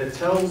elsewhere that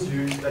tells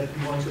you that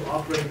you want to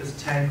operate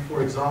this tank,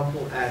 for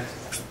example, at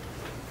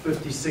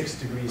 56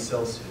 degrees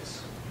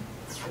Celsius.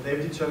 And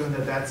they've determined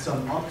that that's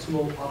some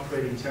optimal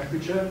operating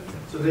temperature.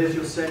 So there's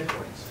your set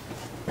point.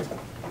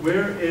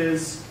 Where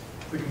is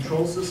the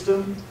control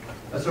system?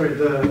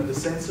 The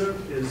sensor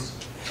is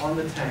on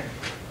the tank.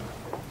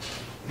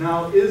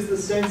 Now, is the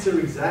sensor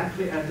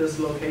exactly at this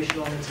location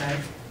on the tank?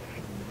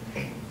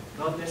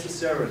 Not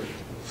necessarily.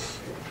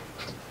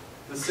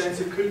 The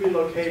sensor could be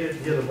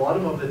located near the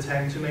bottom of the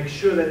tank to make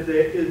sure that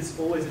it's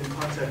always in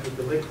contact with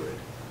the liquid.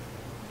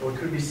 Or it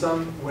could be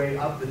some way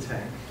up the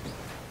tank.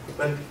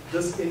 But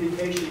this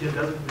indication here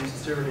doesn't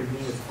necessarily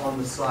mean it's on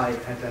the side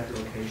at that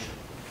location.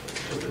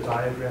 just a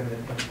diagram that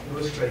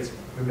illustrates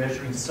we're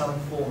measuring some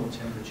form of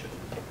temperature.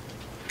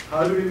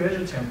 How do we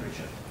measure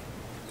temperature?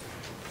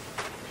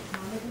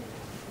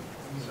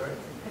 Sorry?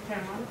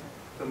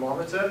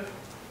 Thermometer?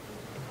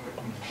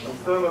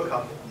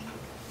 Thermocouple.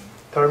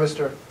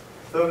 Thermistor.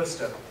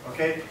 Thermistor,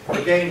 okay?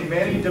 Again,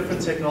 many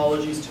different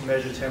technologies to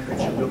measure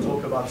temperature. We'll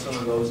talk about some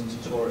of those in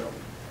tutorial.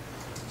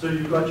 So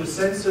you've got your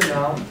sensor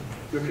now.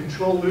 Your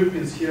control loop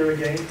is here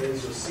again.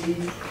 There's your C.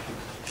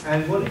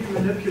 And what are you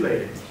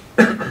manipulating?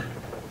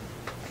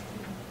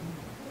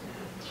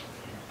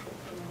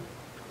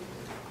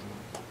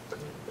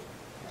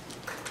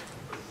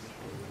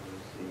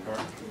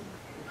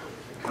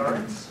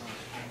 Currents.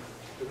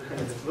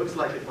 It looks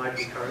like it might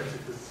be currents.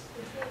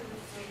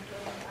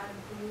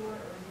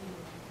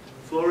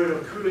 Fluid or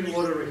cooling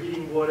water or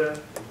heating water.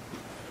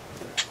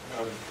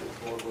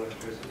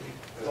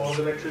 Or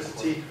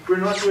electricity. We're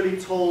not really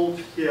told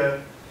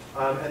here,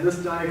 and this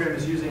diagram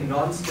is using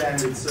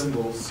non-standard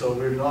symbols, so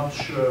we're not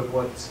sure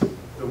what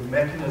the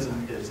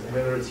mechanism is, and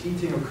whether it's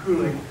heating or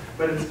cooling,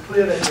 but it's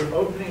clear that you're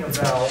opening a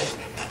valve,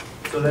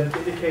 so that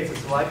indicates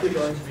it's likely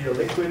going to be a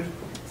liquid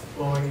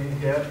flowing in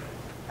here,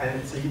 and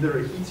it's either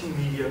a heating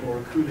medium or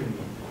a cooling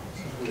medium.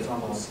 For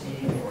example,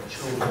 steam or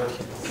chilled water.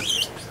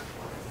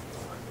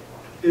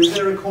 Is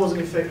there a cause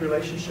and effect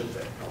relationship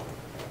there?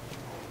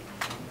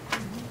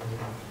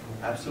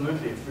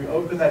 Absolutely. If we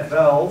open that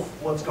valve,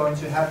 what's going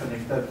to happen?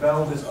 If that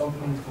valve is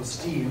opening for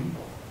steam,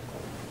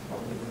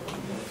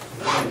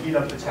 it's going to heat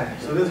up the tank.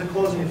 So there's a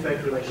cause and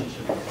effect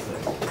relationship.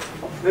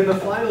 Then the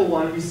final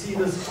one, we see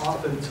this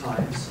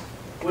oftentimes.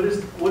 What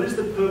is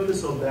the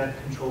purpose of that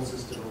control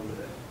system over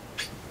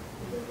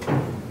there?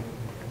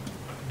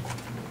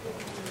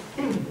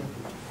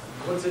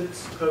 What's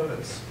its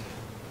purpose?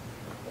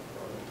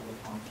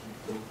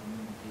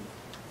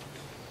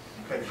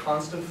 Okay,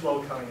 constant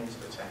flow coming into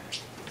the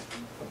tank.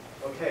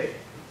 Okay,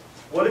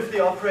 what if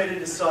the operator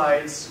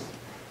decides,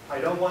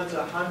 I don't want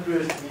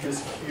 100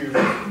 meters cubed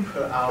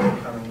per hour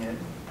coming in,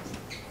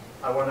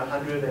 I want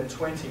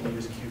 120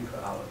 meters cubed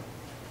per hour.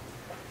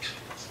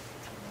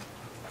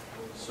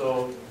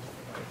 So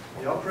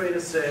the operator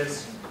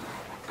says,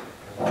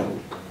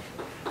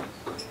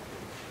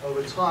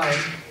 over time,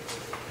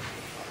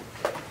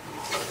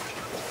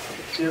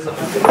 here's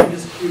 100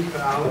 meters cubed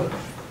per hour.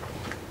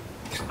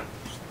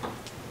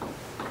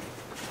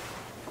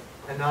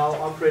 And now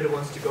operator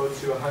wants to go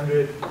to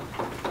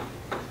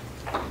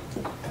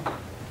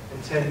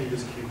 110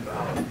 meters cubed per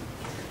hour.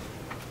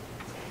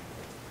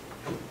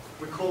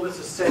 We call this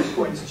a set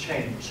point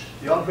change.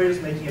 The operator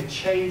is making a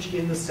change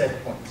in the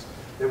set point.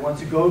 They want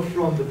to go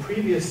from the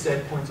previous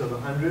set point of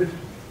 100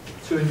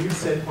 to a new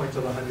set point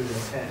of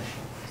 110.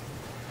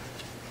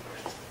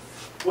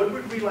 What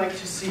would we like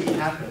to see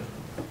happen?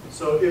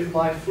 So if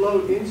my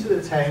flow into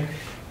the tank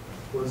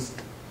was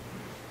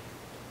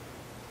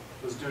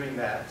doing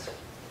that,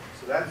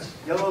 so that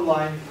yellow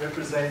line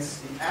represents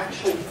the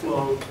actual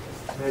flow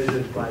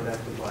measured by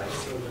that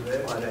device over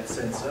there, by that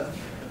sensor.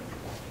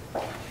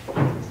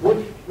 What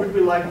would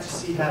we like to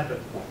see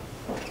happen?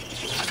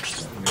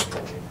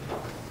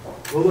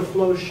 Will the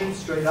flow shoot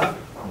straight up?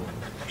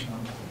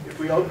 If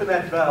we open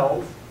that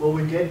valve, will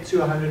we get to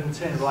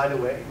 110 right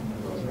away?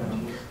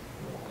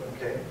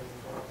 Okay.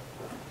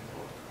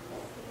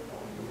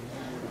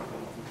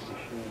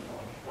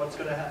 What's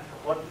going to happen?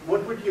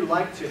 What would you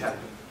like to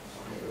happen?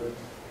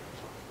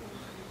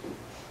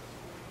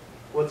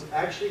 What's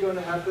actually going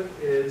to happen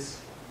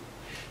is,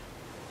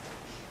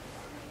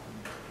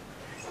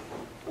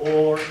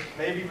 or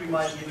maybe we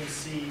might even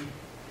see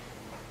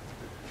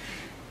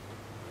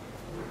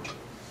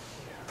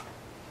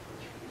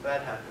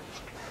that happen.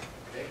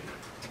 Okay.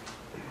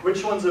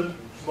 Which ones are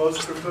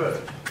most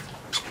preferred?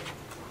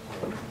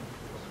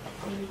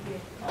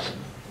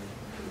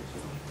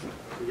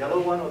 The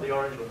yellow one or the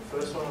orange one? The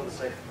first one or the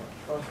second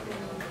one?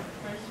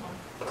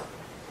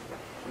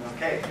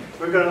 Okay,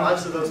 we're going to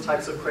answer those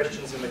types of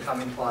questions in the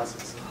coming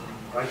classes.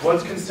 Right?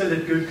 What's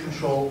considered good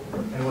control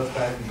and what's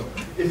bad control?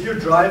 If you're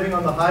driving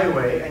on the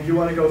highway and you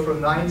want to go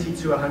from 90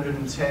 to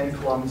 110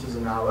 kilometers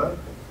an hour,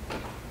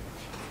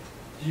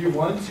 do you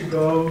want to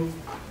go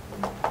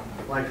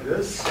like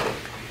this?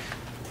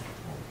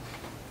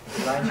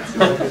 90 to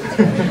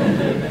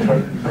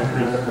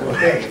 110.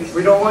 Okay,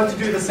 we don't want to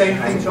do the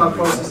same thing to our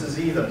processes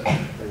either.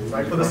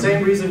 Right? For the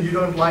same reason you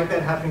don't like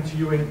that happening to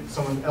you when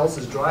someone else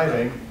is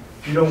driving,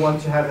 you don't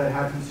want to have that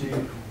happen to you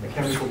in a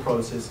chemical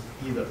process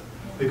either.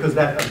 Because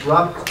that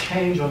abrupt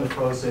change on the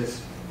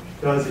process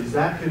does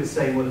exactly the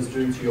same what it's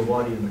doing to your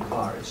body in the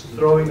car. It's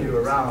throwing you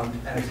around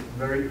and it's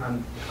very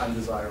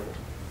undesirable.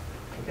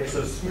 Okay,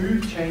 so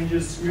smooth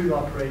changes, smooth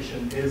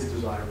operation is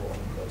desirable on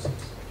the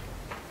process.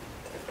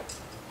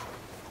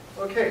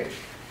 Okay,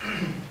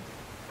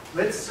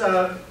 let's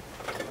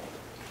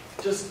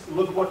just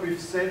look what we've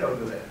said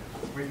over there.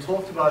 We've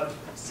talked about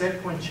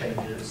set point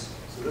changes.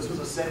 So this was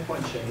a set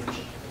point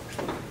change.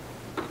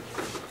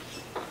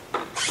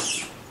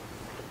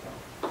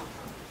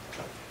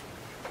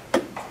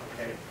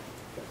 Okay.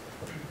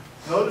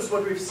 notice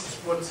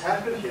what's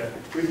happened here.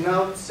 We've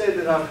now said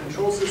that our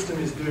control system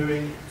is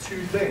doing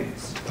two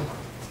things.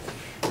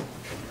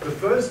 The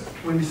first,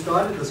 when we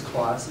started this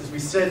class, is we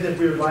said that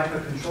we would like our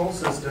control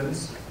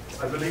systems,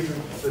 I believe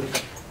the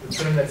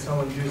term that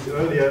someone used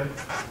earlier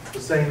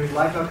was saying we'd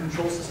like our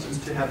control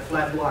systems to have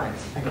flat lines.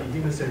 I think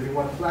Hima said we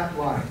want flat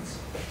lines.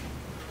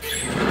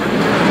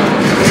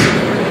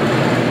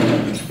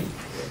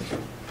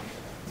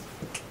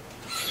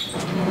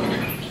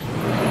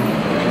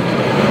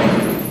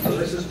 So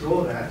let's just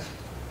draw that.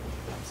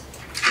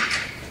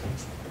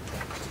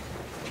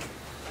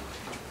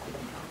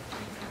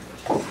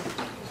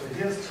 So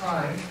here's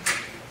time,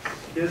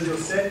 here's your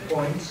set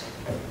point.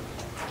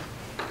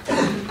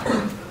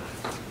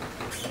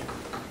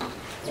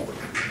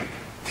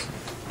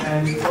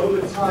 And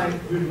over time,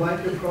 we'd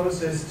like your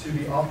process to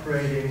be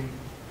operating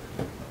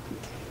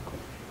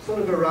sort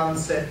of around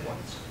set point.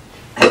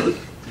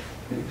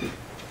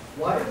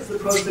 Why is the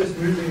process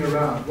moving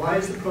around? Why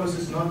is the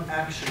process not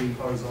actually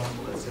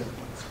horizontal at set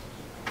points?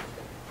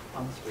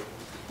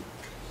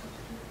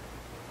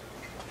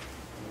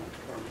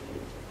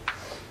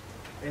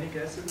 Any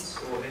guesses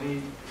or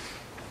any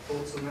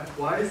thoughts on that?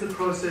 Why is the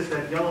process,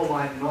 that yellow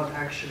line, not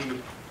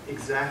actually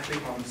exactly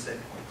on the set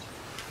point?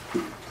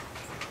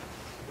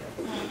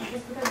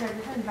 Just because there are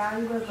different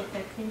variables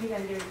affecting it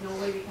and there's no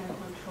way we can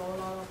control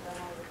all of them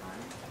all the time.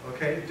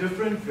 Okay,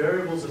 different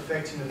variables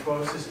affecting the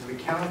process, and we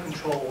cannot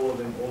control all of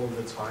them all of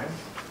the time.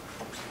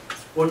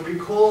 What we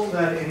call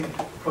that in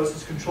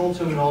process control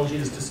terminology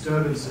is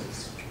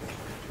disturbances.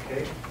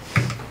 Okay,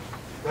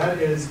 that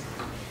is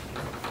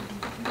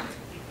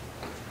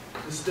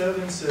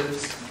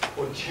disturbances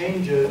or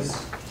changes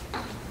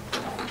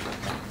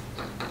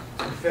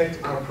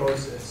affect our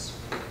process.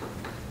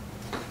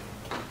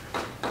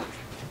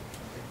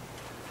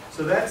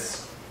 So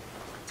that's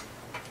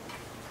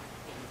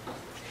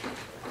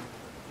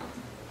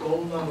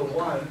goal number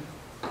one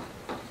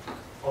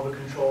of a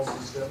control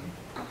system.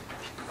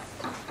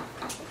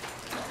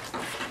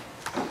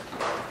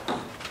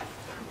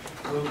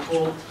 We'll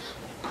call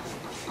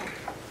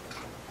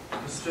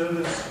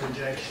disturbance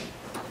rejection.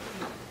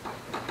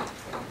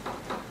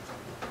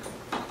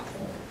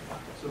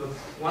 So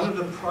one of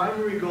the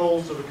primary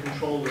goals of a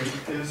control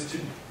loop is to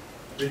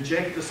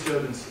reject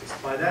disturbances.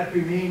 By that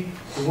we mean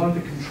we want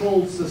the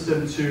control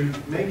system to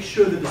make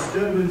sure the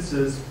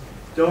disturbances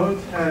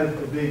don't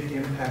have a big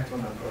impact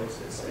on our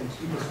process and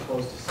keep us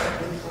close to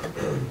set.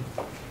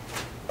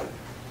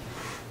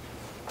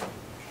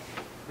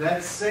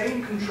 That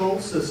same control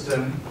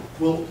system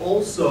will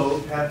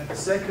also have a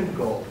second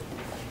goal.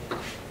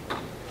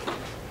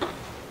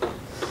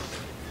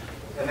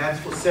 And that's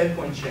for set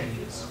point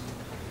changes.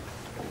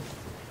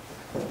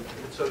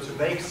 So to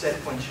make set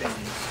point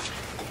changes.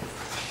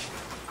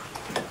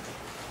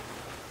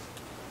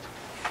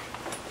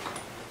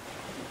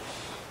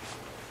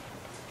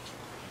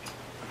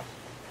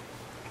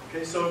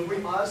 Okay, so if we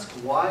ask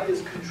why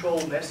is control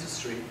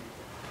necessary,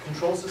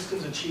 control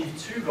systems achieve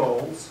two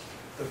goals.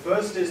 The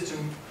first is to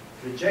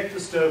reject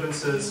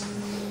disturbances.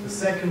 The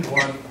second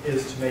one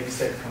is to make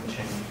set point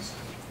changes.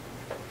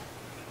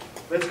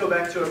 Let's go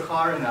back to a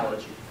car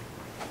analogy.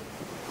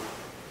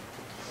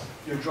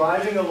 You're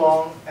driving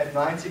along at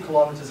 90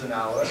 kilometers an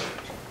hour,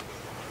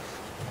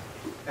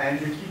 and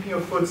you're keeping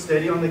your foot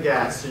steady on the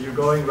gas, so you're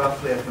going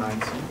roughly at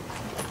 90.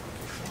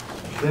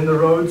 Then the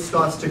road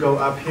starts to go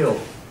uphill.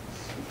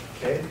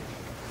 Okay?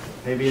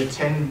 Maybe a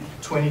 10,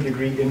 20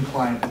 degree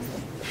incline.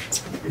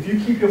 If you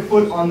keep your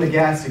foot on the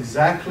gas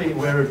exactly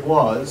where it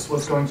was,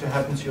 what's going to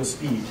happen to your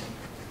speed?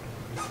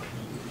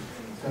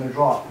 It's going to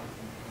drop.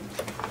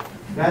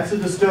 That's a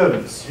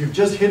disturbance. You've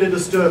just hit a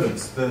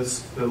disturbance.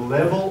 The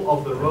level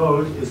of the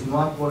road is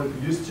not what it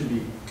used to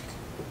be.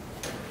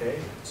 Okay?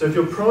 So if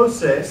your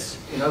process,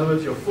 in other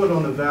words, your foot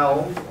on the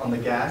valve, on the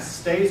gas,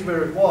 stays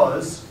where it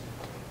was,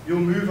 you'll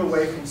move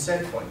away from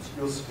set point.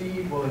 Your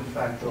speed will in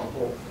fact drop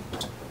off.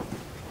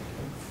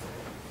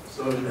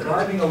 So you're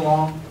driving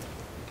along,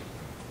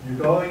 you're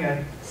going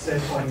at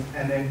set point,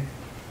 and then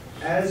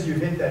as you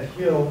hit that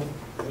hill,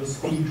 your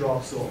speed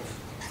drops off.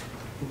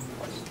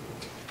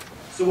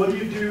 So what do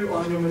you do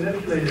on your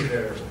manipulated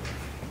variable?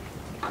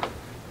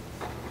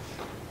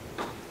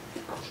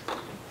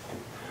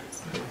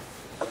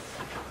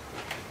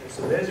 Okay,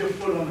 so there's your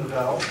foot on the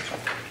valve.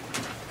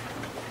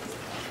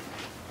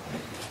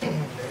 Okay.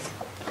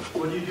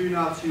 What do you do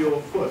now to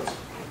your foot?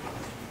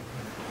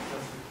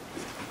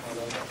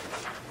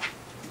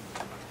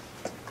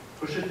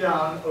 Push it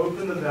down,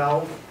 open the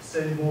valve,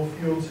 send more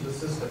fuel to the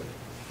system.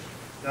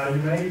 Now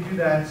you may do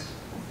that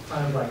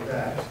kind of like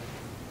that.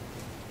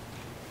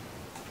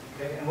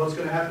 Okay, and what's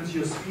going to happen to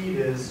your speed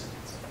is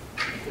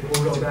it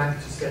will go back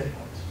to set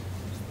point.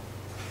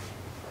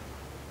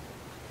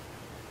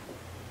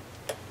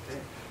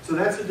 Okay, so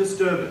that's a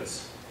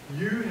disturbance.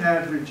 You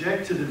have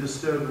rejected a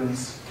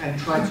disturbance and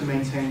tried to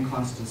maintain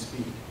constant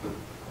speed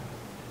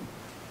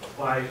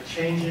by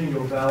changing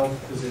your valve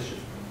position.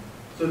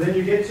 So then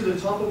you get to the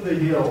top of the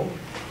hill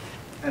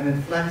and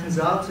then flattens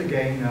out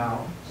again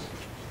now.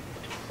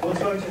 what's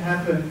going to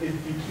happen if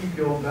you keep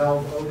your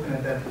valve open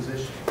at that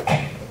position?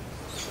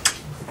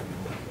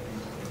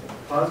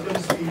 It's going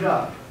to speed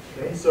up.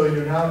 Okay? So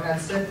you're now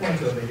at set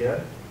point over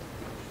here.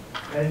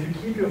 And if you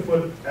keep your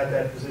foot at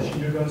that position,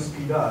 you're going to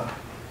speed up.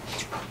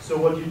 So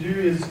what you do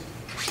is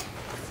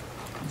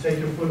you take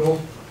your foot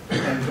off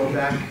and go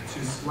back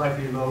to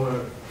slightly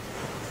lower,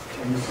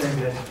 and you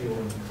send that feel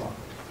in the clock.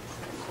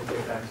 So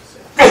get back to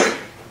set.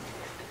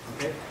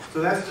 Okay? So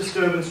that's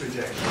disturbance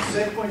rejection.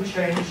 Set point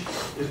change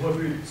is what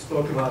we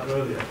spoke about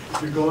earlier.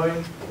 If you're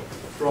going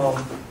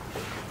from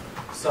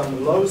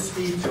some low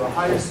speed to a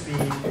higher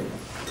speed,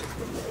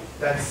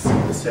 that's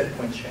the set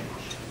point change.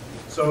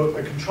 So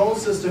a control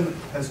system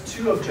has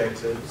two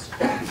objectives,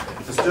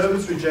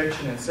 disturbance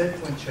rejection and set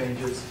point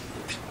changes.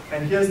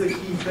 And here's the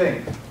key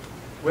thing.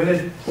 When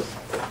it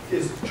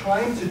is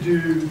trying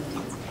to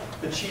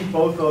achieve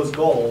both those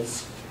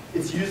goals,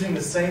 it's using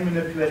the same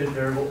manipulated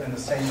variable and the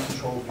same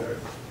control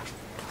variable.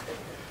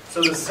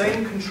 So the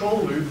same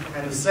control loop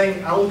and the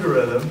same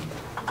algorithm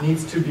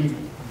needs to be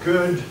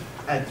good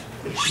at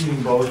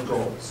achieving both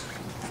goals.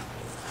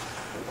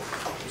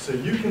 So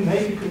you can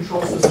make a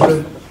control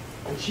system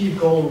achieve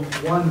goal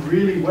 1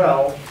 really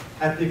well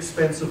at the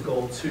expense of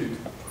goal 2,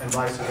 and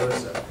vice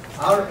versa.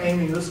 Our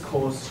aim in this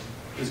course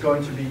is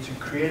going to be to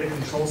create a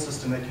control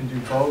system that can do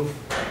both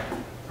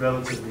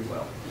relatively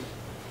well.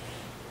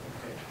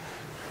 Okay.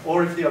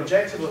 Or if the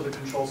objective of the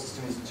control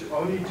system is to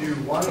only do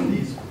one of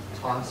these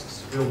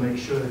tasks, we'll make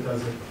sure it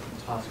does the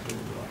task really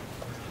well.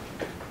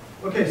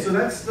 Okay, so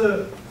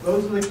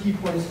those are the key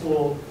points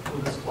for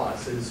this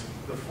class, is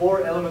the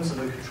 4 elements of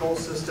the control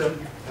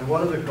system and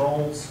what are the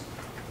goals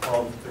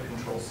of the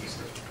control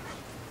system.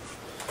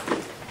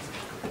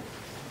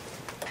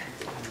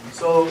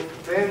 So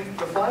then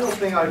the final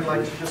thing I'd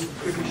like to just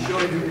quickly show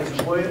you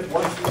is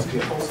what these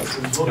control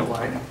systems look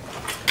like.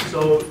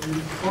 So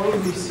you've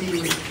probably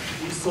seen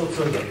these sorts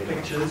of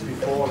pictures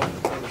before,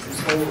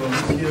 control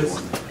rooms. Here's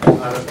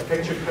a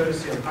picture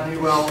courtesy of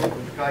Honeywell,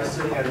 with a guy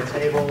sitting at a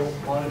table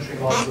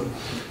monitoring lots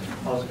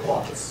of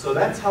plots. So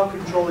that's how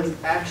control is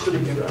actually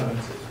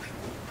implemented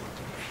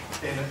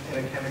in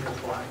a chemical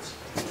plant.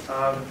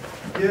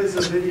 Here's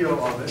a video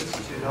of it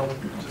to help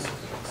just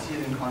see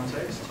it in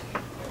context.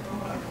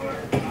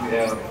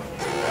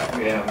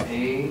 We have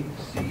A,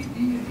 C, D,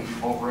 and E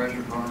full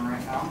pressure running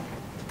right now.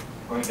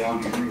 Right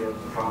down here, we have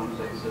the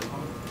condensate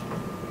system.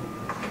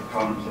 The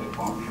condensate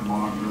function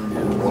monitoring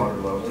your water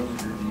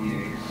levels, your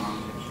DA, your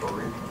condensate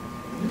storage.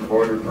 Your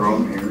boiler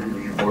drum here,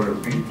 here's your boiler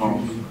feed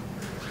pumps.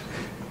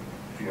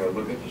 If you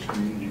look at the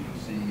screen, you can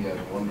see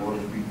one boiler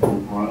feed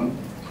pump running.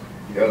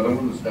 The other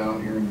one is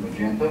down here in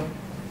magenta.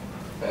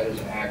 That is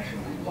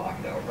actually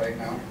locked out right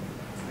now.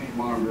 Feed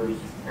monitors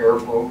air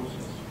flows,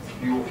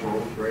 fuel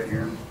flows right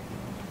here.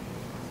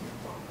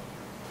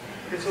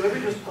 Okay, so let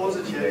me just pause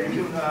it here.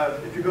 You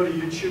can, if you go to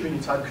YouTube and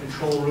you type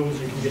control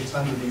rooms, you can get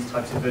tons of these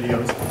types of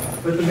videos.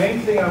 But the main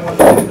thing I want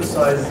to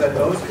emphasize is that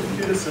those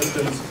computer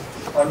systems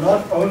are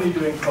not only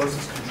doing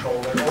process control,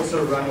 they're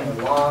also running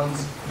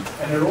alarms,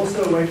 and they're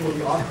also a way for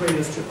the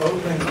operators to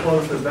open and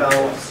close the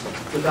valves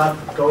without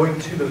going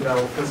to the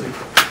valve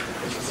physically.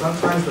 So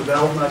sometimes the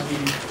valve might be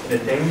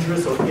in a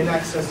dangerous or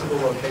inaccessible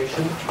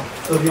location,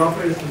 so the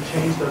operators can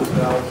change those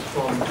valves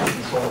from the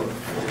control room.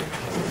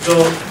 So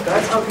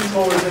that's how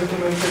control is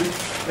implemented.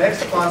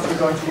 Next class we're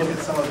going to look at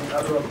some of the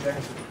other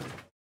objectives.